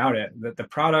everything about it. The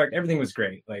product, everything was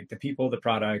great. Like the people, the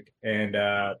product, and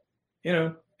I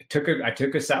took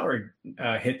a salary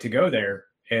hit to go there.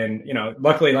 And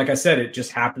luckily, like I said, it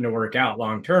just happened to work out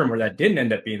long term where that didn't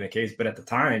end up being the case. But at the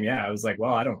time, I was like,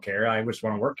 well, I don't care. I just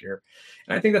want to work here,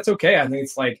 and I think that's okay. I think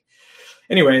it's like,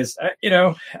 anyways,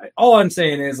 all I'm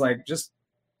saying is like just.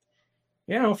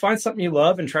 find something you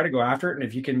love and try to go after it. And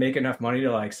if you can make enough money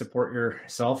to like support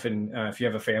yourself, and if you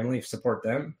have a family, support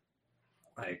them,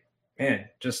 like, man,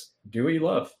 just do what you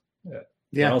love.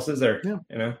 Yeah. What else is there?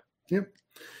 Yeah. Yep.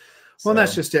 Well,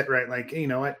 that's just it, right? Like,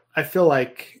 I feel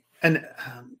like, and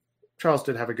Charles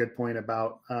did have a good point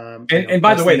about, and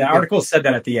by the way, the article said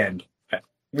that at the end.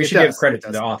 We should give credit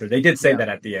to the author. They did say that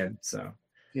at the end. So,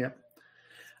 yeah.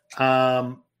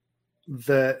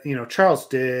 Charles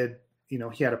did,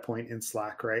 he had a point in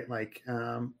Slack, right? Like,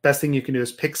 best thing you can do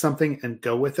is pick something and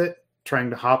go with it. Trying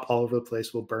to hop all over the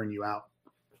place will burn you out.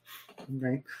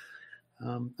 Right.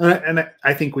 And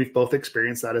I think we've both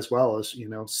experienced that as well, as,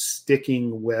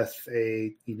 sticking with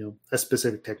a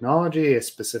specific technology, a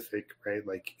specific, right,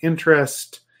 like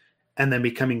interest, and then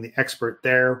becoming the expert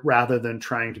there rather than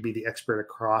trying to be the expert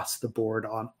across the board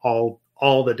on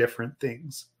all the different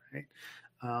things, right?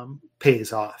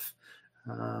 Pays off.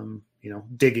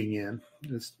 Digging in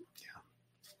is,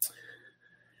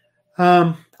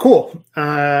 cool.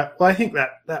 Well, I think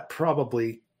that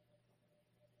probably,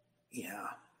 yeah.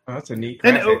 Oh, that's a neat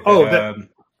graphic.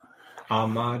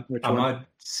 Ahmad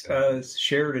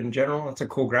shared in general. That's a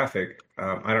cool graphic.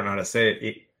 I don't know how to say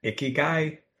it.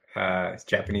 Ikigai, it's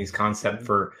Japanese concept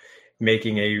for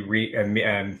making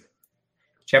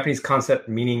Japanese concept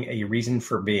meaning a reason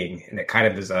for being, and it kind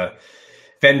of is a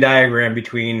Venn diagram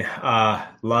between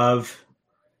love,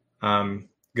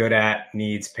 good at,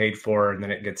 needs, paid for, and then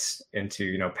it gets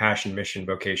into passion, mission,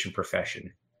 vocation,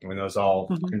 profession. When those all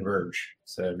converge,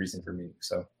 it's a reason for me.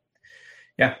 So,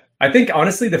 yeah, I think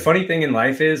honestly, the funny thing in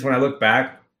life is when I look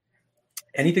back,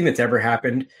 anything that's ever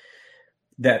happened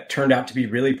that turned out to be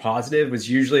really positive was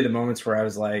usually the moments where I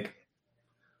was like,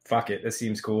 fuck it, this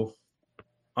seems cool.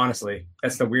 Honestly,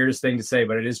 that's the weirdest thing to say,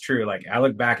 but it is true. Like, I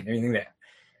look back at anything that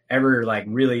ever like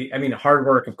really, I mean, hard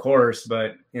work, of course,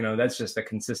 but that's just a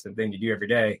consistent thing you do every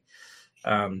day,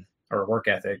 or work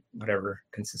ethic, whatever,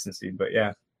 consistency. But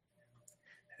yeah.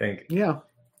 Think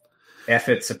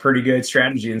it's a pretty good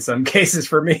strategy in some cases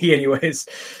for me anyways.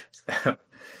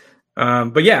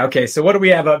 But yeah, okay, so what do we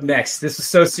have up next? This is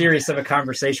so serious of a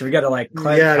conversation. We got to like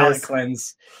palate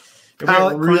cleanse.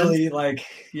 Really like,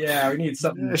 we need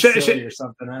something silly or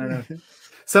something. I don't know.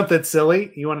 Something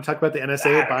silly. You want to talk about the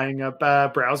NSA buying up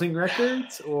browsing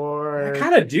records, or I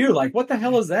kind of do. Like, what the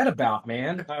hell is that about,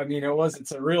 man? I mean,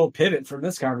 it's a real pivot from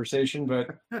this conversation,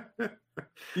 but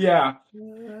yeah.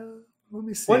 Let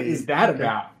me see. What is that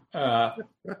about?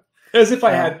 As if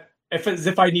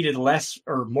I needed less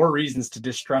or more reasons to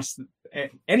distrust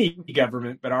any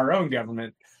government, but our own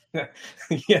government.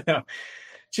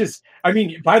 Just, I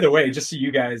mean, by the way, just so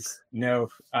you guys know,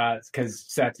 because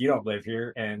Seth, you don't live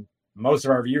here, and most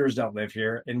of our viewers don't live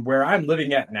here, and where I'm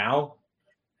living at now,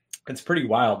 it's pretty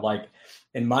wild. Like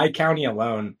in my county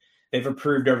alone, they've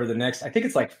approved over the next, I think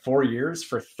it's like 4 years,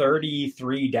 for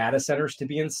 33 data centers to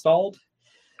be installed.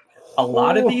 A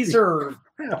lot of these are,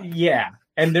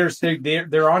 and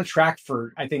they're on track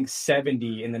for, I think,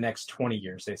 70 in the next 20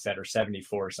 years, they said, or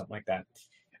 74 or something like that.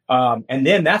 And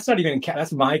then that's not even,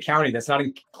 that's my county. That's not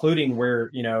including where,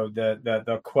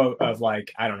 the quote of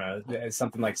like, I don't know,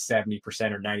 something like 70%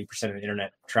 or 90% of the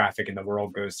internet traffic in the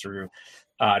world goes through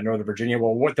Northern Virginia.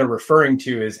 Well, what they're referring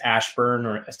to is Ashburn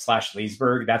or /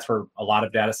 Leesburg. That's where a lot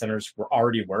of data centers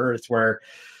already were. It's where,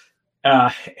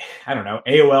 I don't know,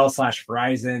 AOL /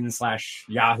 Verizon /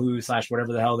 Yahoo /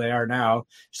 whatever the hell they are now.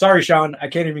 Sorry, Sean, I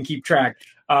can't even keep track.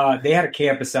 They had a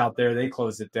campus out there. They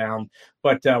closed it down.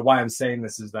 But why I'm saying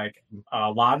this is like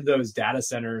a lot of those data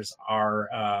centers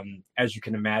are, as you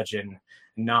can imagine,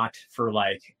 not for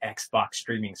like Xbox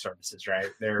streaming services, right?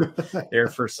 They're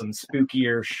for some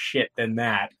spookier shit than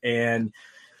that. And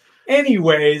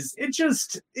anyways,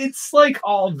 it's like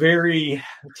all very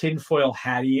tinfoil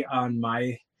hatty on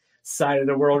my side of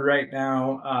the world right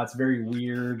now. It's very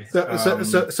weird.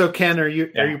 So Ken, are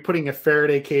you putting a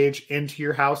Faraday cage into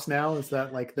your house now? Is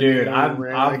that like the dude?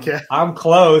 I'm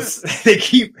close.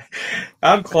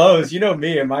 I'm close. You know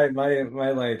me and my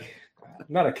like.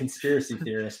 I'm not a conspiracy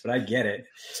theorist, but I get it.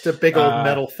 Just a big old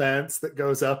metal fence that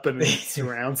goes up and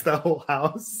surrounds the whole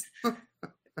house.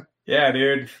 Yeah,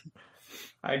 dude.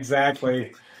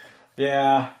 Exactly.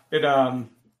 Yeah.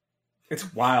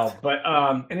 It's wild, but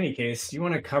in any case, do you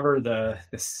want to cover the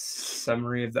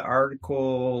summary of the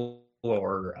article,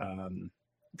 or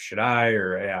should I,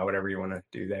 or whatever you want to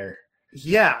do there?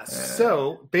 Yeah.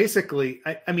 So basically,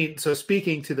 I mean, so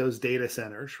speaking to those data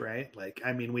centers, right? Like,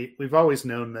 I mean, we've always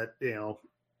known that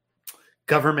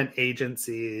government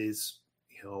agencies,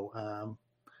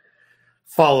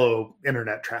 follow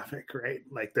internet traffic, right?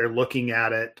 Like they're looking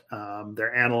at it,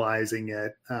 they're analyzing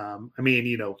it. I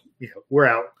mean,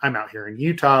 I'm out here in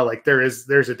Utah. Like there's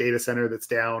a data center that's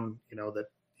down, that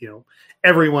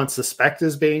everyone suspect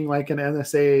as being like an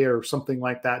NSA or something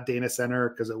like that data center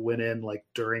because it went in like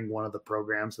during one of the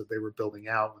programs that they were building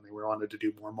out when they wanted to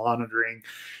do more monitoring.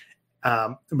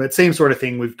 But same sort of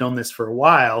thing. We've done this for a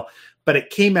while, but it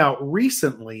came out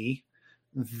recently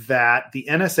that the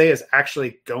NSA is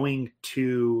actually going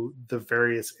to the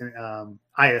various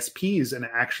ISPs and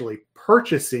actually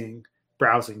purchasing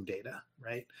browsing data,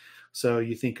 right? So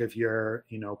you think of your,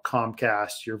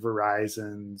 Comcast, your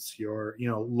Verizons, your,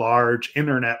 large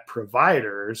internet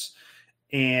providers,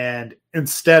 and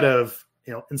instead of,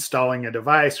 installing a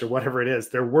device or whatever it is,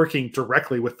 they're working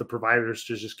directly with the providers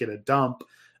to just get a dump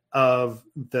of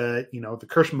the,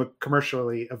 the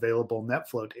commercially available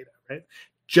NetFlow data, right?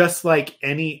 Just like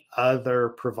any other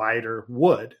provider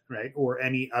would, right? Or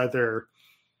anybody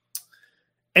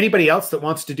else that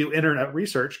wants to do internet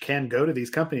research can go to these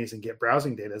companies and get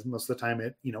browsing data. Most of the time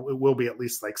it will be at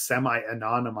least like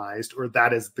semi-anonymized, or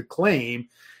that is the claim.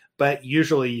 But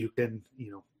usually you can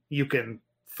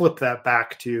flip that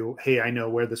back to, hey, I know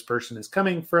where this person is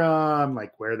coming from,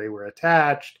 like where they were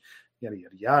attached, yada,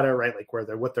 yada, yada, right? Like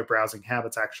what their browsing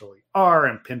habits actually are,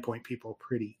 and pinpoint people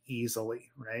pretty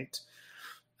easily, right?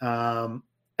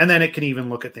 And then it can even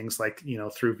look at things like,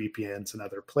 through VPNs and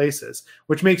other places,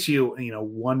 which makes you,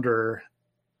 wonder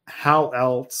how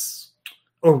else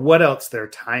or what else they're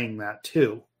tying that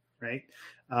to, right?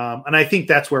 And I think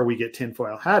that's where we get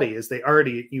tinfoil hatty is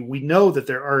we know that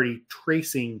they're already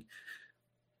tracing,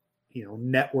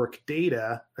 network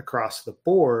data across the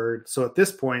board. So at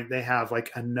this point, they have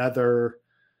like another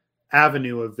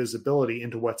avenue of visibility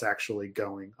into what's actually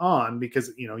going on,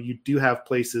 because you do have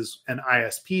places and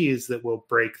ISPs that will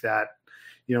break that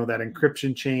that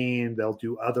encryption chain. They'll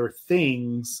do other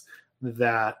things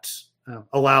that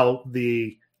allow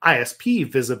the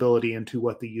ISP visibility into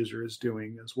what the user is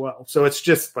doing as well. So it's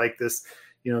just like this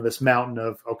this mountain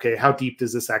of, okay, how deep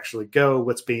does this actually go?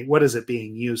 What is it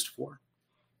being used for?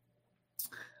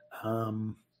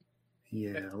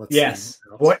 Yes.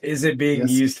 What is it being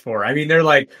used for? I mean, they're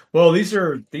like, well, these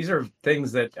are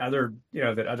things that other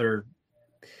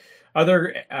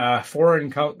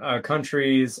foreign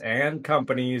countries and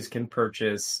companies can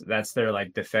purchase. That's their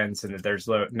like defense, and that there's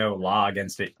no law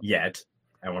against it yet.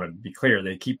 I want to be clear.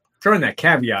 They keep throwing that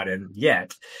caveat in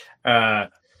yet.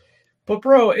 But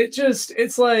bro,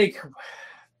 it's like,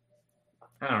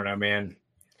 I don't know, man.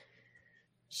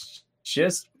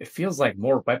 It feels like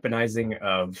more weaponizing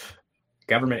of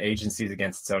government agencies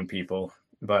against its own people.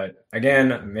 But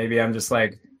again, maybe I'm just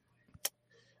like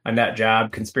a nut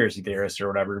job conspiracy theorist or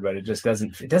whatever, but it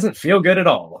doesn't feel good at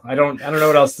all. I don't know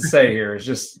what else to say here. It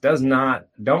just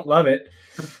don't love it.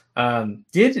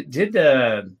 This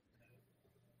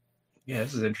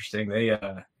is interesting.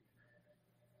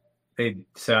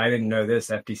 So I didn't know this.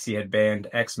 FTC had banned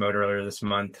X Mode earlier this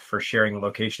month for sharing the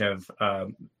location of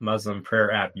Muslim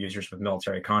prayer app users with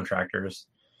military contractors.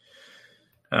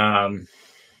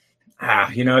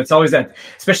 It's always that,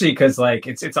 especially because like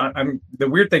I'm the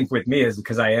weird thing with me is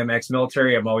because I am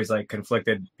ex-military, I'm always like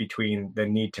conflicted between the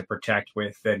need to protect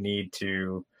with the need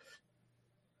to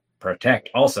protect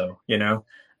also,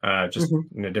 just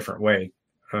in a different way.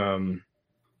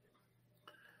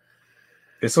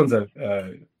 This one's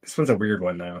a weird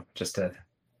one though.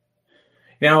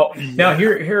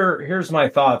 Here's my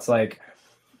thoughts, like,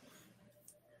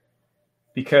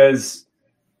 because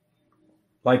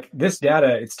like this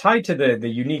data, it's tied to the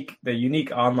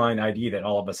unique online ID that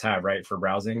all of us have, right, for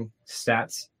browsing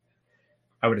stats,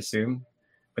 I would assume.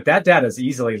 But that data is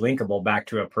easily linkable back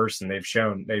to a person. They've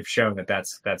shown that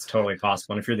that's totally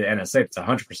possible. And if you're the NSA, it's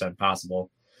 100% possible.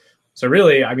 So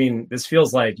really, I mean, this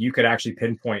feels like you could actually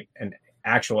pinpoint an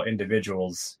actual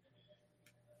individual's.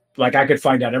 Like I could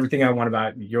find out everything I want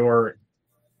about your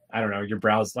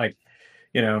browse, like,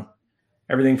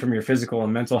 everything from your physical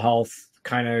and mental health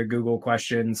kind of Google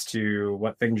questions to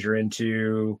what things you're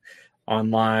into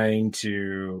online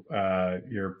to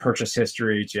your purchase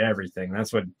history to everything.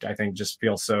 That's what I think just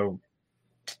feels so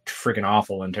freaking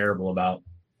awful and terrible about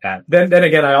that. Then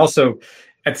again, I also,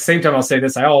 at the same time, I'll say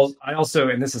this. I also,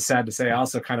 and this is sad to say, I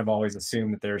also kind of always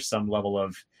assume that there's some level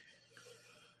of,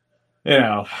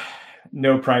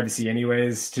 no privacy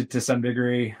anyways to some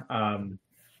degree.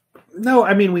 No,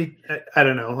 I mean, I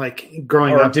don't know, like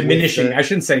growing up. Diminishing, I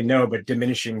shouldn't say no, but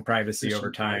diminishing privacy over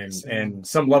time and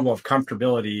some level of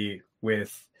comfortability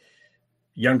with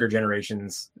younger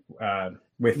generations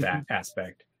with that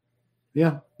aspect.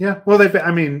 Yeah. Well,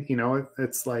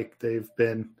 it's like they've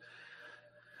been,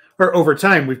 or over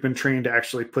time, we've been trained to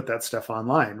actually put that stuff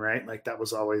online, right? Like that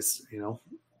was always,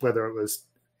 whether it was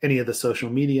any of the social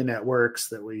media networks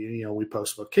that we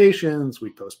post locations,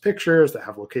 we post pictures that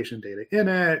have location data in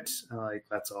it. Like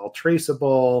that's all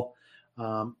traceable.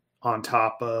 On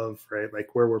top of, right,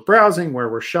 like where we're browsing, where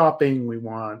we're shopping, we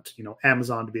want,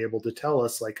 Amazon to be able to tell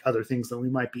us like other things that we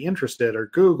might be interested,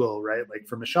 or Google, right, like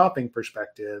from a shopping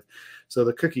perspective. So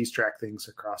the cookies track things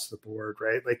across the board,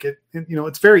 right? Like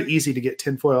it's very easy to get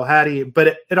tinfoil hatty,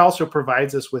 but it also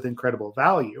provides us with incredible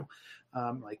value.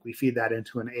 Like we feed that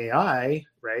into an AI,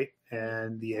 right?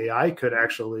 And the AI could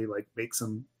actually like make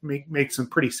some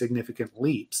pretty significant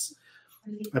leaps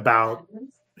about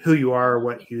who you are,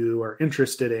 what you are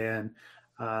interested in.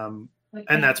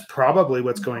 And that's probably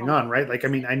what's going on, right? Like, I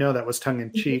mean, I know that was tongue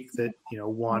in cheek that,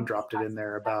 Juan dropped it in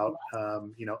there about,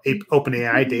 open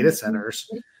AI data centers,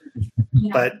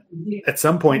 but at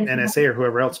some point NSA or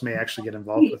whoever else may actually get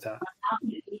involved with that.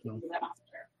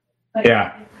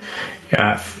 Yeah.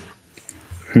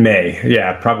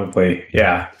 Yeah, probably.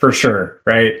 Yeah, for sure.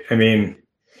 Right. I mean,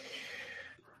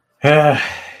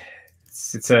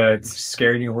 it's a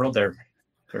scary new world there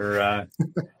for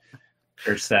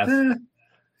Seth.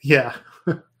 Yeah.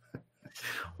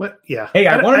 What? Yeah. Hey,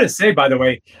 I wanted to say, by the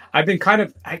way, I've been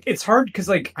it's hard because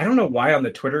like, I don't know why on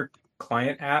the Twitter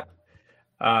client app,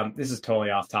 this is totally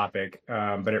off topic,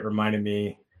 but it reminded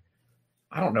me,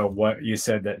 I don't know what you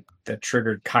said that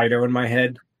triggered Kaido in my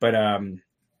head, but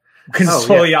because it's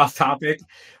totally off topic,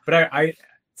 but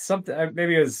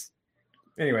maybe it was,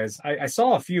 anyways, I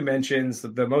saw a few mentions.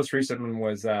 The most recent one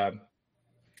was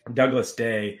Douglas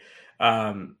Day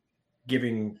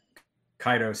giving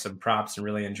Kaido some props and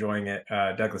really enjoying it.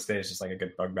 Douglas Day is just like a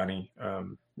good bug bounty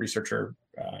researcher.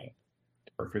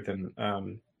 Worked with him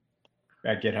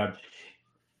at GitHub.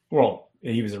 Well,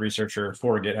 he was a researcher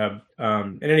for GitHub.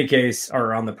 In any case,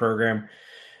 or on the program.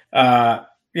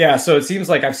 Yeah, so it seems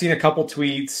like I've seen a couple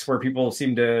tweets where people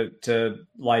seem to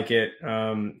like it.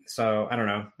 So I don't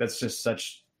know. That's just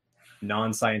such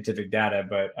non-scientific data.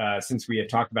 But since we had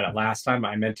talked about it last time,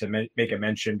 I meant to make a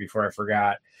mention before I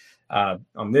forgot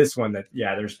on this one that,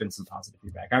 yeah, there's been some positive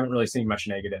feedback. I haven't really seen much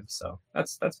negative. So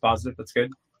that's positive. That's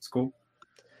good. It's cool.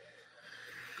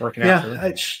 Working out for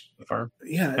the farm.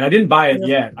 Yeah. And I didn't buy it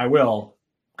yet. I will,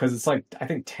 because it's like, I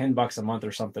think $10 a month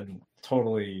or something.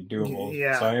 Totally doable.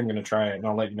 Yeah. So I am going to try it, and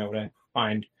I'll let you know what I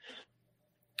find.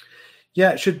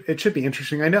 Yeah, it should be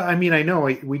interesting. I know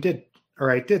we did,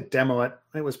 or I did demo it.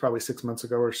 It was probably 6 months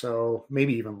ago or so,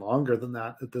 maybe even longer than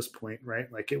that at this point,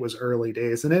 right? Like it was early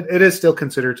days, and it is still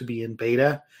considered to be in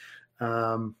beta.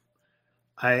 I'm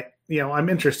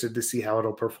interested to see how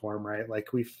it'll perform, right? Like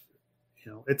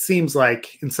it seems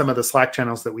like in some of the Slack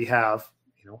channels that we have,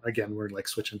 again, we're like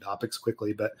switching topics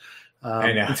quickly, but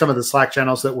in some of the Slack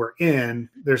channels that we're in,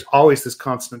 there's always this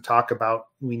constant talk about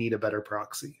we need a better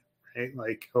proxy, right?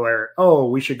 Like,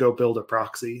 we should go build a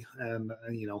proxy. And,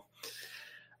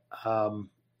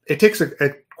 it takes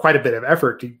quite a bit of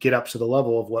effort to get up to the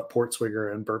level of what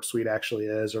PortSwigger and Burp Suite actually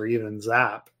is, or even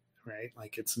Zap, right?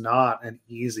 Like it's not an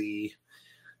easy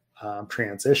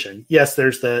transition. Yes,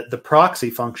 there's the proxy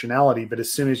functionality, but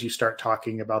as soon as you start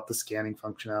talking about the scanning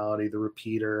functionality, the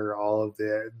repeater, all of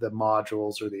the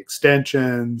modules or the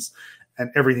extensions and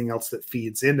everything else that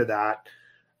feeds into that,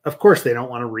 of course they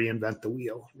don't want to reinvent the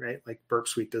wheel, right? Like Burp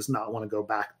Suite does not want to go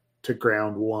back to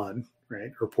ground one,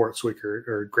 right? Or PortSwigger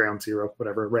or ground zero,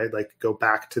 whatever, right? Like go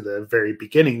back to the very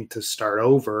beginning to start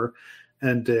over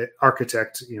and to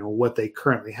architect, what they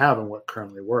currently have and what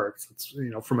currently works. It's,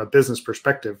 from a business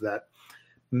perspective, that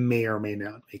may or may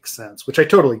not make sense, which I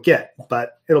totally get,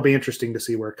 but it'll be interesting to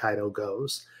see where Kaido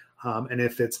goes. And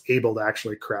if it's able to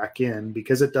actually crack in,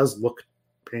 because it does look,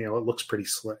 it looks pretty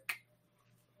slick.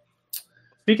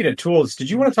 Speaking of tools, did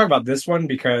you want to talk about this one?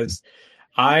 Because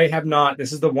I have not,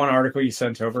 this is the one article you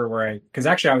sent over because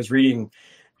actually I was reading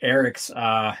Eric's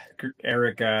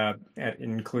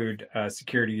include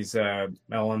securities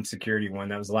LLM security one.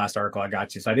 That was the last article I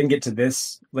got to. So I didn't get to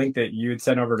this link that you had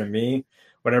sent over to me.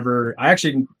 Whatever. I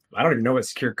don't even know what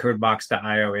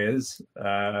securecodebox.io is,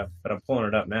 but I'm pulling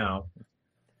it up now.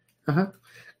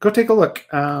 Go take a look.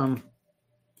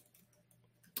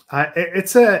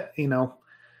 It's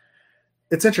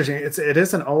it's interesting. It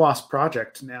is an OWASP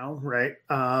project now, right?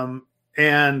 But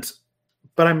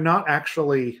I'm not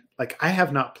actually, I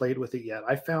have not played with it yet.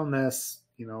 I found this,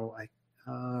 it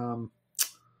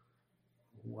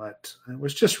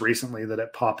was just recently that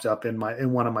it popped up in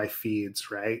one of my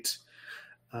feeds, right?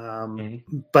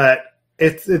 But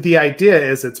the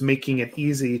idea is it's making it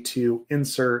easy to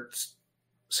insert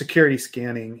security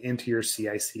scanning into your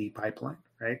CI/CD pipeline,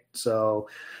 right? So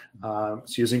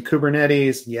it's using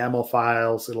Kubernetes, YAML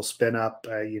files. It'll spin up,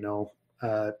 a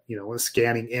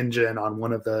scanning engine on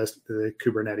one of the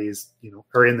Kubernetes,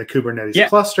 or in the Kubernetes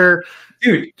cluster.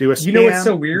 Dude, do a scan, what's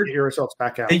so weird? Get your results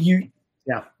back out.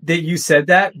 That you said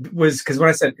that was because when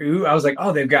I said ooh, I was like,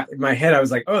 oh, they've got, in my head, I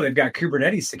was like, oh, they've got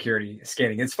Kubernetes security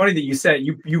scanning. It's funny that you said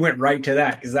you went right to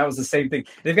that, because that was the same thing.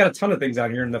 They've got a ton of things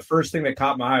out here, and the first thing that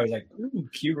caught my eye was like, ooh,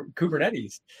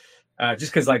 Kubernetes.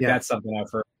 Just because that's something I've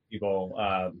heard people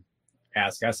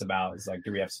ask us about, is like,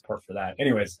 do we have support for that?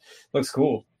 Anyways, looks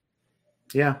cool.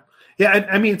 Yeah.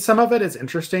 I mean, some of it is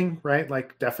interesting, right?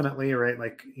 Like, definitely, right?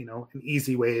 Like, an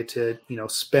easy way to,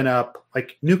 spin up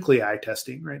like nuclei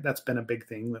testing, right? That's been a big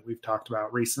thing that we've talked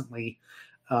about recently.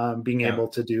 Being able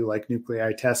to do like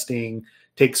nuclei testing,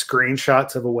 take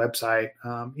screenshots of a website.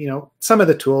 Some of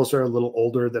the tools are a little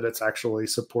older that it's actually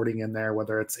supporting in there,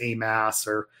 whether it's AMAS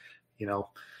or,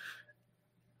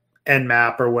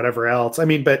 Nmap or whatever else. I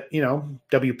mean, but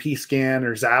WP scan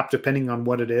or Zap, depending on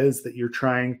what it is that you're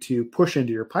trying to push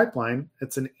into your pipeline,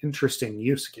 it's an interesting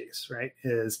use case, right?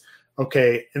 Is,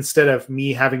 okay, instead of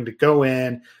me having to go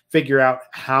in, figure out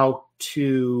how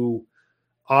to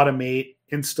automate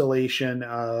installation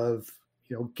of,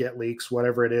 get leaks,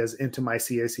 whatever it is, into my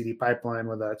CI/CD pipeline,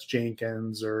 whether that's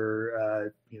Jenkins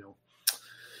or,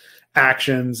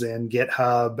 Actions and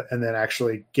GitHub, and then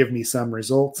actually give me some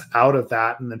results out of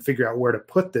that, and then figure out where to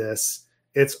put this.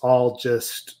 It's all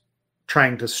just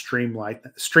trying to streamline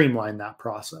that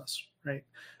process, right?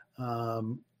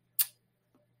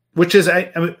 Which is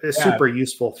a super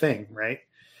useful thing, right?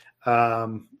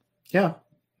 Well,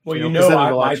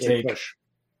 my take. Push.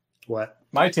 What?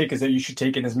 My take is that you should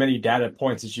take in as many data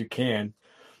points as you can,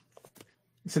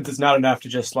 since it's not enough to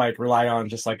just like rely on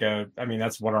just like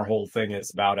that's what our whole thing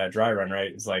is about at Dry Run,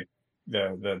 right? It's like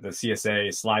the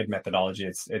CSA slide methodology.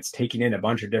 It's taking in a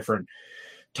bunch of different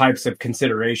types of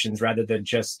considerations rather than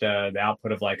just the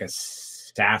output of like a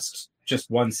SaaS, just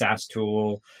one SaaS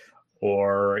tool,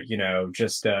 or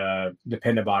just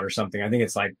Dependabot or something. I think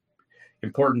it's like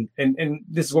important, and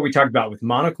this is what we talked about with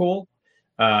Monocle,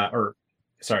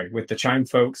 with the Chime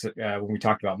folks when we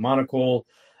talked about Monocle.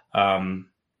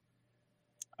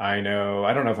 I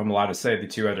don't know if I'm allowed to say the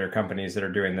two other companies that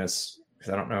are doing this,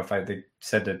 because I don't know if they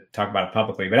said to talk about it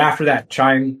publicly. But after that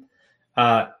Chime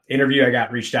interview, I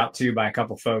got reached out to by a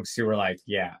couple folks who were like,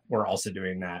 yeah, we're also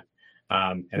doing that.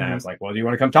 And I was like, well, do you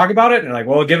want to come talk about it? And they're like,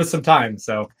 well, give us some time.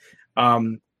 So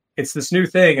it's this new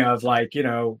thing of like,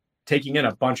 taking in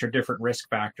a bunch of different risk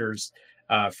factors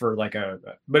for like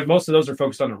but most of those are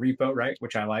focused on a repo, right?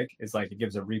 Which I like, is like, it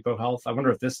gives a repo health. I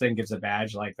wonder if this thing gives a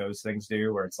badge like those things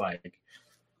do, where it's like,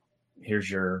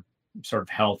 here's your sort of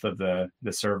health of the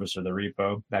service or the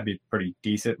repo. That'd be pretty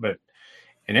decent. But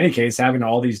in any case, having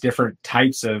all these different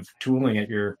types of tooling at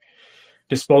your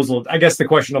disposal, I guess the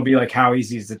question will be like, how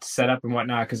easy is it to set up and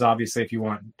whatnot? Because obviously, if you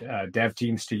want dev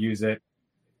teams to use it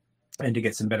and to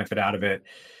get some benefit out of it,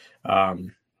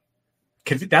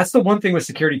 that's the one thing with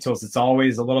security tools. It's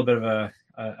always a little bit of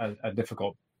a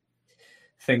difficult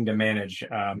thing to manage,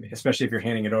 especially if you're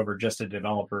handing it over just to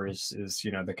developers.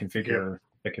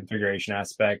 The configuration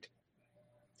aspect.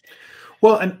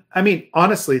 Well, and I mean,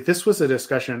 honestly, this was a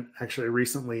discussion actually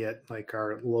recently at like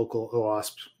our local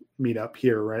OWASP meetup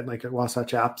here, right? Like at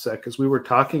Wasatch AppSec, because we were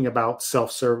talking about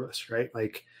self-service, right?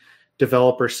 Like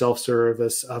developer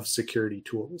self-service of security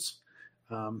tools.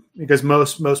 Because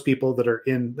most people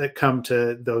that come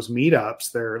to those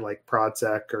meetups, they're like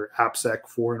ProdSec or AppSec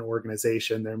for an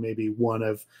organization. There may be one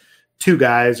of two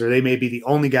guys, or they may be the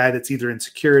only guy that's either in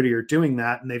security or doing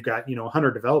that, and they've got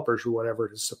 100 developers or whatever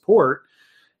to support.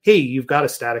 Hey, you've got a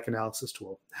static analysis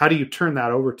tool. How do you turn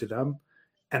that over to them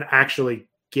and actually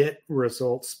get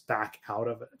results back out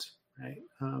of it, right?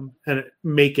 And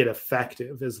make it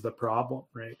effective is the problem,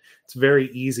 right? It's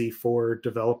very easy for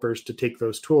developers to take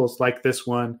those tools like this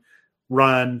one,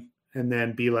 run, and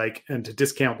then be like, and to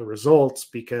discount the results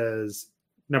because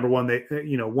number one,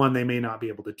 they may not be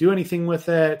able to do anything with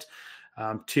it.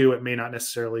 Two, it may not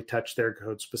necessarily touch their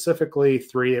code specifically.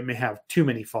 Three, it may have too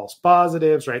many false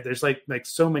positives, right? There's like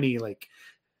so many like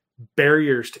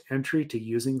barriers to entry to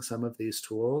using some of these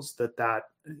tools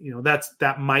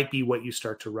that might be what you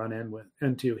start to run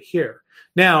into here.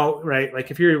 Now, right? Like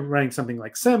if you're running something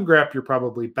like SemGrep, you're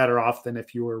probably better off than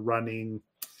if you were running,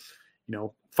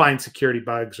 find security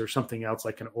bugs or something else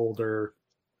like an older,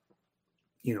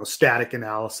 static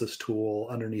analysis tool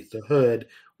underneath the hood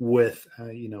with,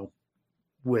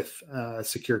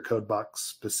 secure code box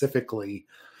specifically.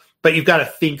 But you've got to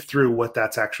think through what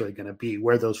that's actually going to be,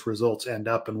 where those results end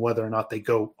up, and whether or not they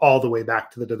go all the way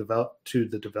back to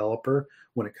the developer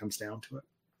when it comes down to it.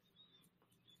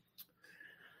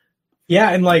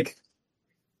 Yeah, and like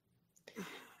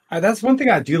that's one thing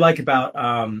I do like about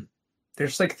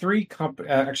there's like three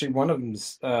actually one of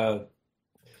them's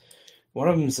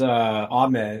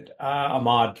Ahmad,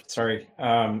 sorry,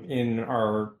 in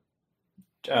our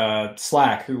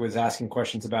Slack, who was asking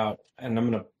questions about, and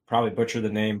I'm gonna probably butcher the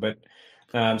name, but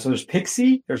so there's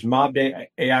Pixie, there's Mob AI,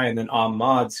 and then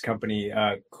Ahmad's company,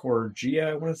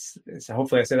 Corgia.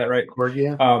 Hopefully I say that right.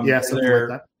 Corgia, Where something like they're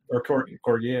that. or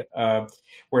Corgia,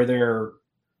 where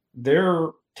they're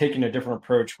taking a different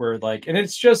approach, where like, and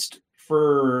it's just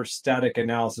for static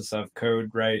analysis of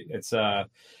code, right? It's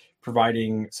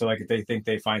providing, so like if they think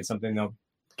they find something, they'll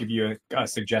give you a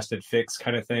suggested fix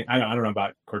kind of thing. I don't know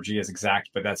about Corgia's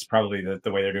exact, but that's probably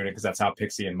the way they're doing it, because that's how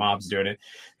Pixie and Mob's doing it.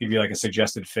 Give you like a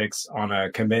suggested fix on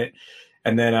a commit,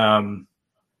 and then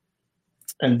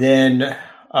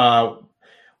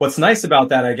what's nice about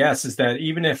that, I guess, is that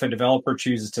even if a developer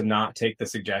chooses to not take the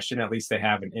suggestion, at least they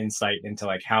have an insight into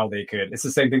like how they could. It's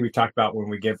the same thing we've talked about when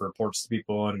we give reports to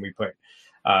people, and we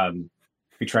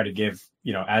try to give,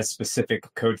 as specific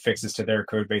code fixes to their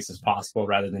code base as possible,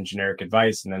 rather than generic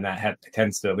advice. And then that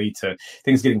tends to lead to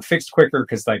things getting fixed quicker,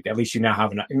 because like at least you now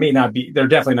have it may not be, they're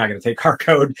definitely not going to take our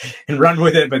code and run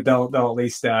with it, but they'll at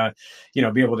least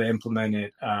be able to implement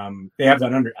it. They have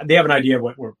an idea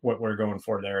of what we're going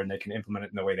for there, and they can implement it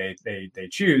in the way they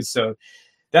choose. So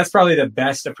that's probably the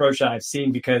best approach that I've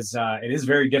seen, because it is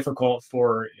very difficult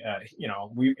for,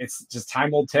 it's just time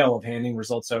will tell of handing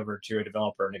results over to a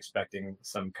developer and expecting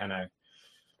some kind of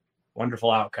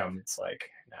wonderful outcome. It's like,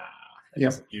 nah, it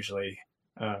doesn't usually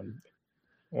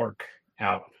work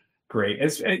out great.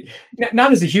 It's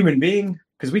not as a human being,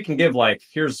 because we can give like,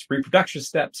 here's reproduction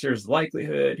steps, here's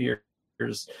likelihood,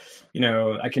 here's,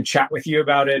 I can chat with you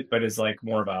about it, but it's like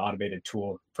more of an automated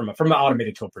tool from an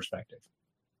automated tool perspective.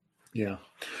 Yeah.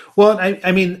 Well,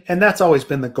 I mean, and that's always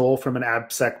been the goal from an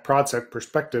AppSec ProdSec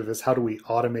perspective, is how do we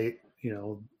automate,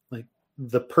 like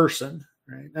the person,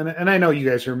 right? And I know you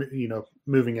guys are,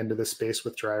 moving into this space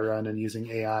with dry run and using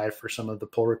AI for some of the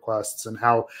pull requests and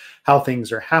how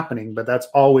things are happening. But that's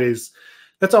always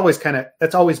been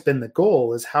the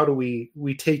goal, is how do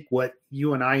we take what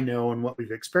you and I know and what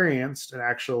we've experienced and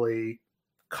actually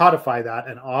codify that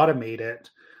and automate it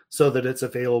so that it's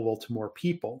available to more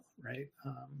people, right?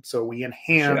 So we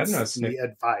enhance the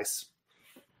advice.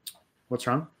 What's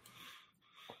wrong?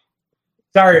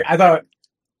 Sorry, I thought,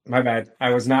 my bad.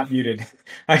 I was not muted.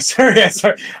 I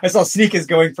saw Sneak is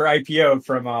going for IPO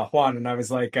from Juan, and I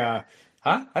was like, huh?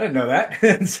 I didn't know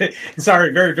that.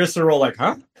 Sorry, very visceral, like,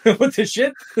 huh? What the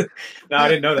shit? No, I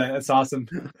didn't know that. That's awesome.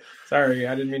 Sorry,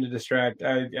 I didn't mean to distract.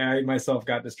 I myself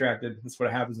got distracted. That's what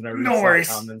happens when I read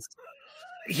comments.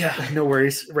 Yeah, no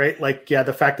worries, right? Like, yeah,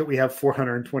 the fact that we have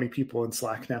 420 people in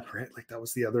Slack now, right? Like that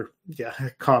was the other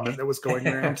comment that was going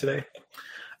around today.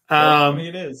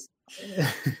 It is.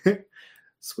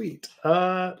 Sweet.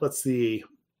 Let's see.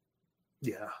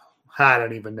 Yeah, I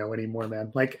don't even know anymore,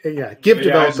 man. Like, give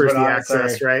developers the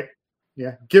access, right?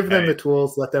 Yeah, give them the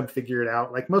tools, let them figure it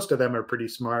out. Like most of them are pretty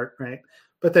smart, right?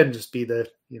 But then just be the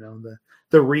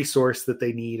resource that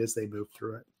they need as they move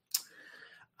through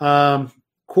it.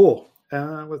 Cool.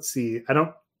 Let's see.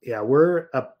 We're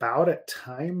about at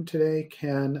time today,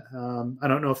 Ken. I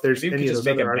don't know if there's any of those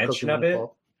other articles you want to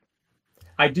pull.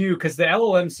 I do, because the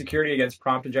LLM security against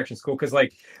prompt injection is cool. Because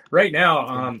like right now,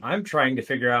 I'm trying to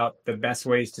figure out the best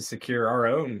ways to secure our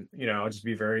own, just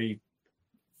be very,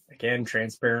 again,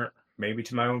 transparent, maybe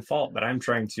to my own fault, but I'm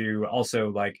trying to also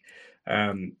like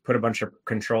put a bunch of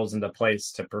controls into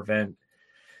place to prevent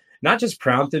not just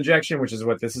prompt injection, which is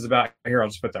what this is about. Here, I'll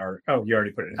just put the art. Oh, you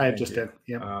already put it in. I just did.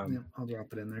 Yeah. I'll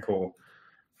drop it in there. Cool.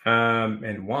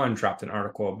 And Juan dropped an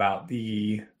article about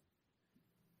the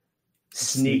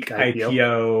Sneak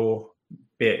IPO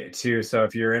bit too. So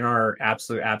if you're in our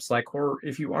absolute apps, like, or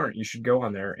if you aren't, you should go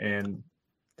on there. And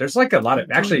there's like a lot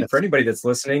of, actually, for anybody that's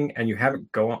listening and you haven't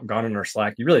gone in our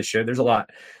Slack, you really should. There's a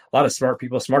lot of smart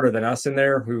people, smarter than us in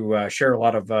there, who share a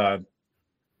lot of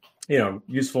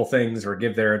useful things or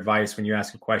give their advice when you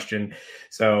ask a question.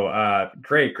 So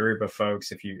great group of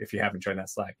folks if you haven't joined that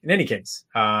Slack. In any case,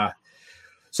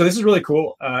 so this is really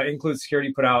cool. Include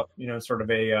Security put out sort of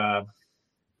a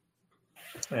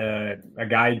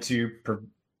guide to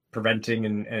preventing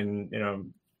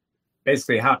and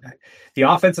basically how the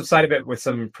offensive side of it, with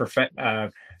some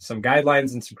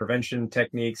guidelines and some prevention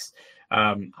techniques.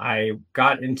 I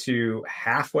got into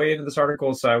halfway into this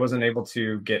article, so I wasn't able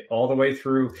to get all the way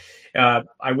through.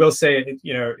 I will say,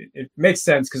 it makes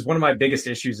sense, because one of my biggest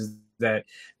issues is that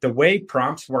the way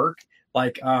prompts work,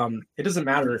 like, it doesn't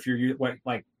matter if you're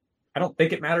I don't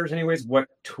think it matters anyways what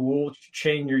tool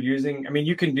chain you're using. I mean,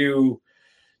 you can do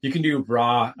you can do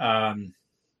raw.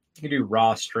 You can do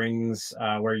raw strings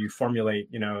where you formulate,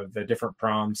 the different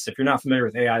prompts. If you're not familiar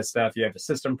with AI stuff, you have a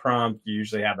system prompt. You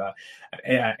usually have a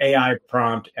AI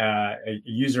prompt, a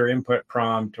user input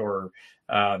prompt, or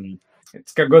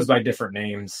it goes by different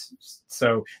names.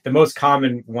 So the most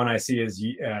common one I see is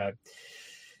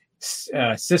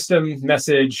system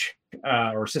message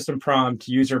or system prompt,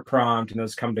 user prompt, and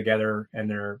those come together and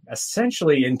they're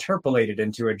essentially interpolated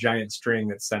into a giant string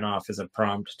that's sent off as a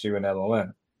prompt to an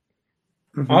LLM.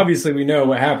 Mm-hmm. Obviously, we know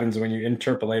what happens when you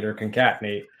interpolate or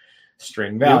concatenate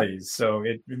string values. Yep. So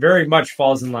it very much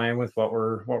falls in line with what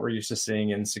we're used to seeing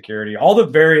in security. All the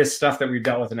various stuff that we've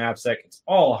dealt with in AppSec, it's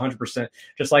all 100%,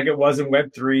 just like it was in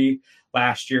Web3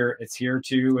 last year. It's here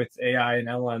too with AI and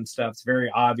LLM stuff. It's very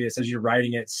obvious as you're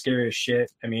writing it, scary as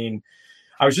shit. I mean,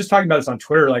 I was just talking about this on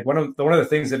Twitter. Like one of the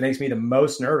things that makes me the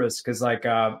most nervous, because like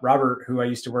Robert, who I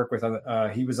used to work with,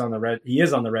 he is on the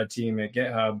red team at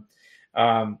GitHub.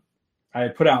 I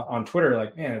put out on Twitter,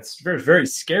 like, man, it's very, very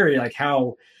scary, like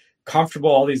how comfortable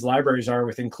all these libraries are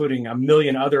with including a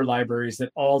million other libraries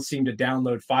that all seem to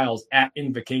download files at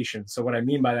invocation. So what I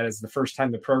mean by that is the first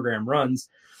time the program runs,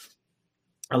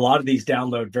 a lot of these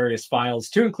download various files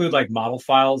to include like model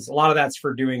files. A lot of that's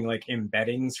for doing like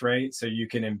embeddings, right? So you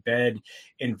can embed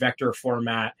in vector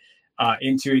format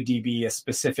into a DB, a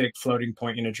specific floating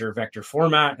point integer vector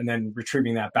format, and then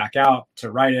retrieving that back out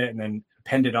to write it and then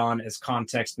append it on as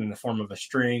context in the form of a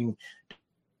string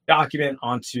document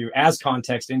as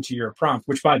context into your prompt,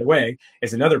 which by the way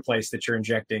is another place that you're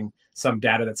injecting some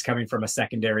data that's coming from a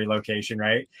secondary location,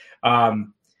 right?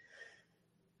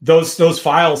 Those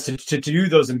files to do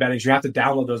those embeddings, you have to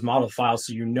download those model files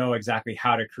so you know exactly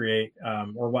how to create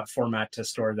or what format to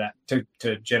store that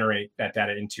to generate that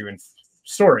data into and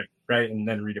store it, right, and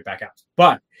then read it back out.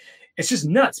 But it's just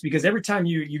nuts because every time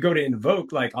you go to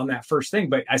invoke like on that first thing,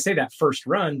 but I say that first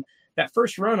run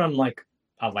on like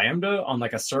a Lambda on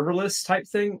like a serverless type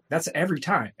thing, that's every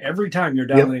time you're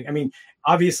downloading. Yep. I mean,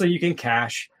 obviously you can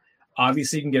cache,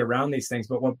 obviously you can get around these things,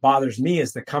 but what bothers me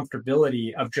is the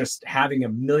comfortability of just having a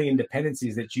million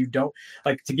dependencies that you don't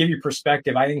like. To give you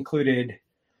perspective, I included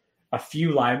a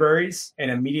few libraries and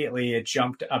immediately it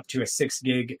jumped up to a 6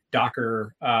 gig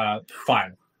Docker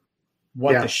file.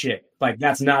 What the shit? Like,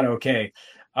 that's not okay.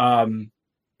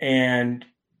 And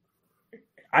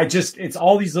it's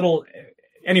all these little,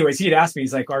 anyways, he had asked me,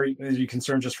 he's like, are you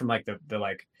concerned just from like the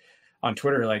like on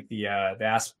Twitter, like the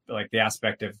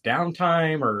aspect of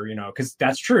downtime, or, cause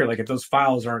that's true. Like if those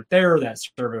files aren't there, that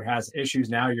server has issues.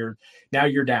 Now you're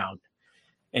down.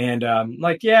 And you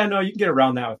can get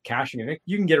around that with caching, and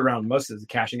you can get around most of the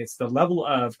caching. It's the level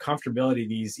of comfortability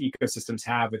these ecosystems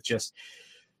have with just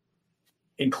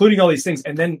including all these things.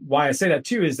 And then why I say that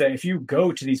too is that if you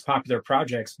go to these popular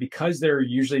projects, because they're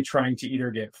usually trying to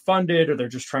either get funded or they're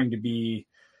just trying to be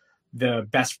the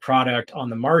best product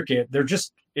on the market, they're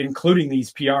just including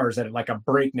these PRs at like a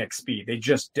breakneck speed. They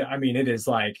just, I mean, it is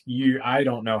like I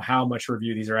don't know how much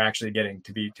review these are actually getting,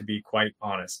 to be quite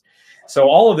honest. So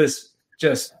all of this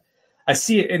just, I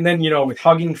see it. And then, with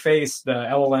Hugging Face, the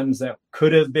LLMs that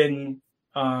could have been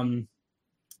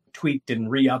tweaked and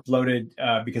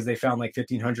re-uploaded because they found like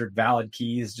 1,500 valid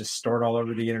keys just stored all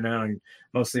over the internet, and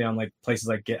mostly on like places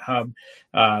like GitHub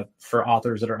for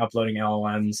authors that are uploading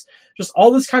LLMs. Just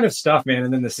all this kind of stuff, man.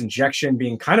 And then this injection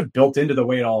being kind of built into the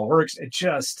way it all works. It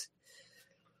just,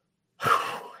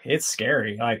 it's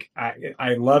scary. Like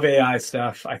I love AI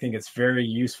stuff. I think it's a very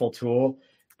useful tool,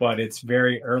 but it's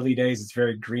very early days. It's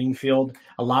very greenfield.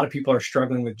 A lot of people are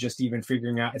struggling with just even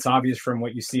figuring out. It's obvious from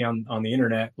what you see on the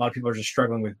internet. A lot of people are just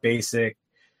struggling with basic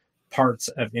parts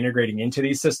of integrating into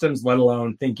these systems, let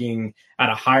alone thinking at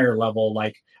a higher level.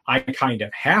 Like I kind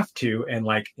of have to, and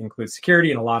like include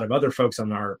security, and a lot of other folks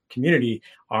on our community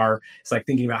it's like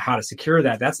thinking about how to secure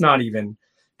that. That's not even,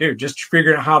 dude, just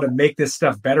figuring out how to make this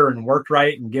stuff better and work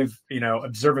right and give,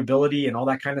 observability and all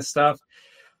that kind of stuff.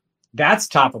 That's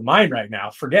top of mind right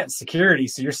now. Forget security.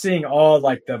 So you're seeing all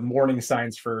like the warning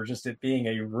signs for just it being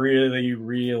a really,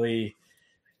 really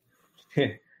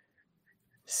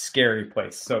scary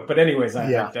place. So, but anyways,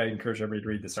 I encourage everybody to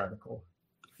read this article.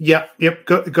 Yep.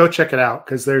 Go check it out,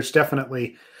 because there's stuff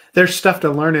to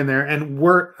learn in there, and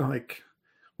we're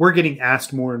getting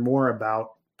asked more and more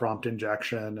about prompt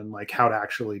injection and like how to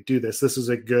actually do this. This is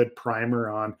a good primer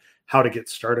on how to get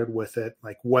started with it,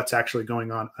 like what's actually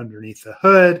going on underneath the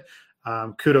hood.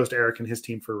 Kudos to Eric and his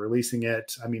team for releasing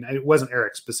it. I mean, it wasn't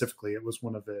Eric specifically; it was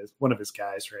one of his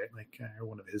guys, right? Like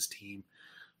one of his team.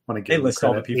 Want to give they list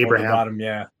all the people Abraham, at the bottom,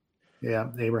 yeah,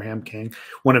 Abraham King,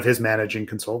 one of his managing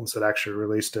consultants that actually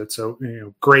released it. So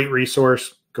great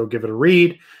resource. Go give it a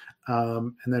read,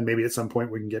 and then maybe at some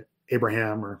point we can get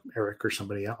Abraham or Eric or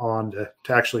somebody on to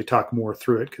actually talk more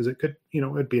through it, because it could,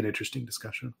 it'd be an interesting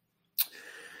discussion.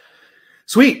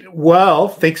 Sweet. Well,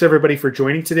 thanks everybody for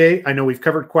joining today. I know we've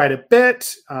covered quite a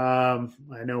bit. I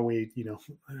know we,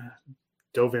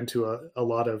 dove into a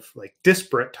lot of like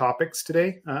disparate topics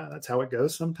today. That's how it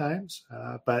goes sometimes.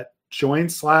 But join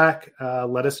Slack.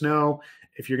 Let us know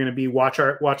if you're going to be watch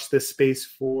this space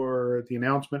for the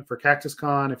announcement for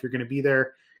CactusCon. If you're going to be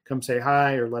there, come say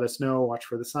hi or let us know. Watch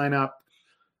for the sign up.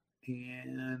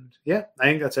 And yeah, I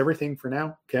think that's everything for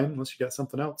now, Ken, unless you got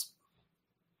something else.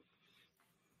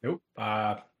 Nope.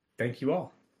 Thank you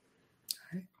all.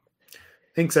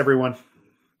 Thanks, everyone.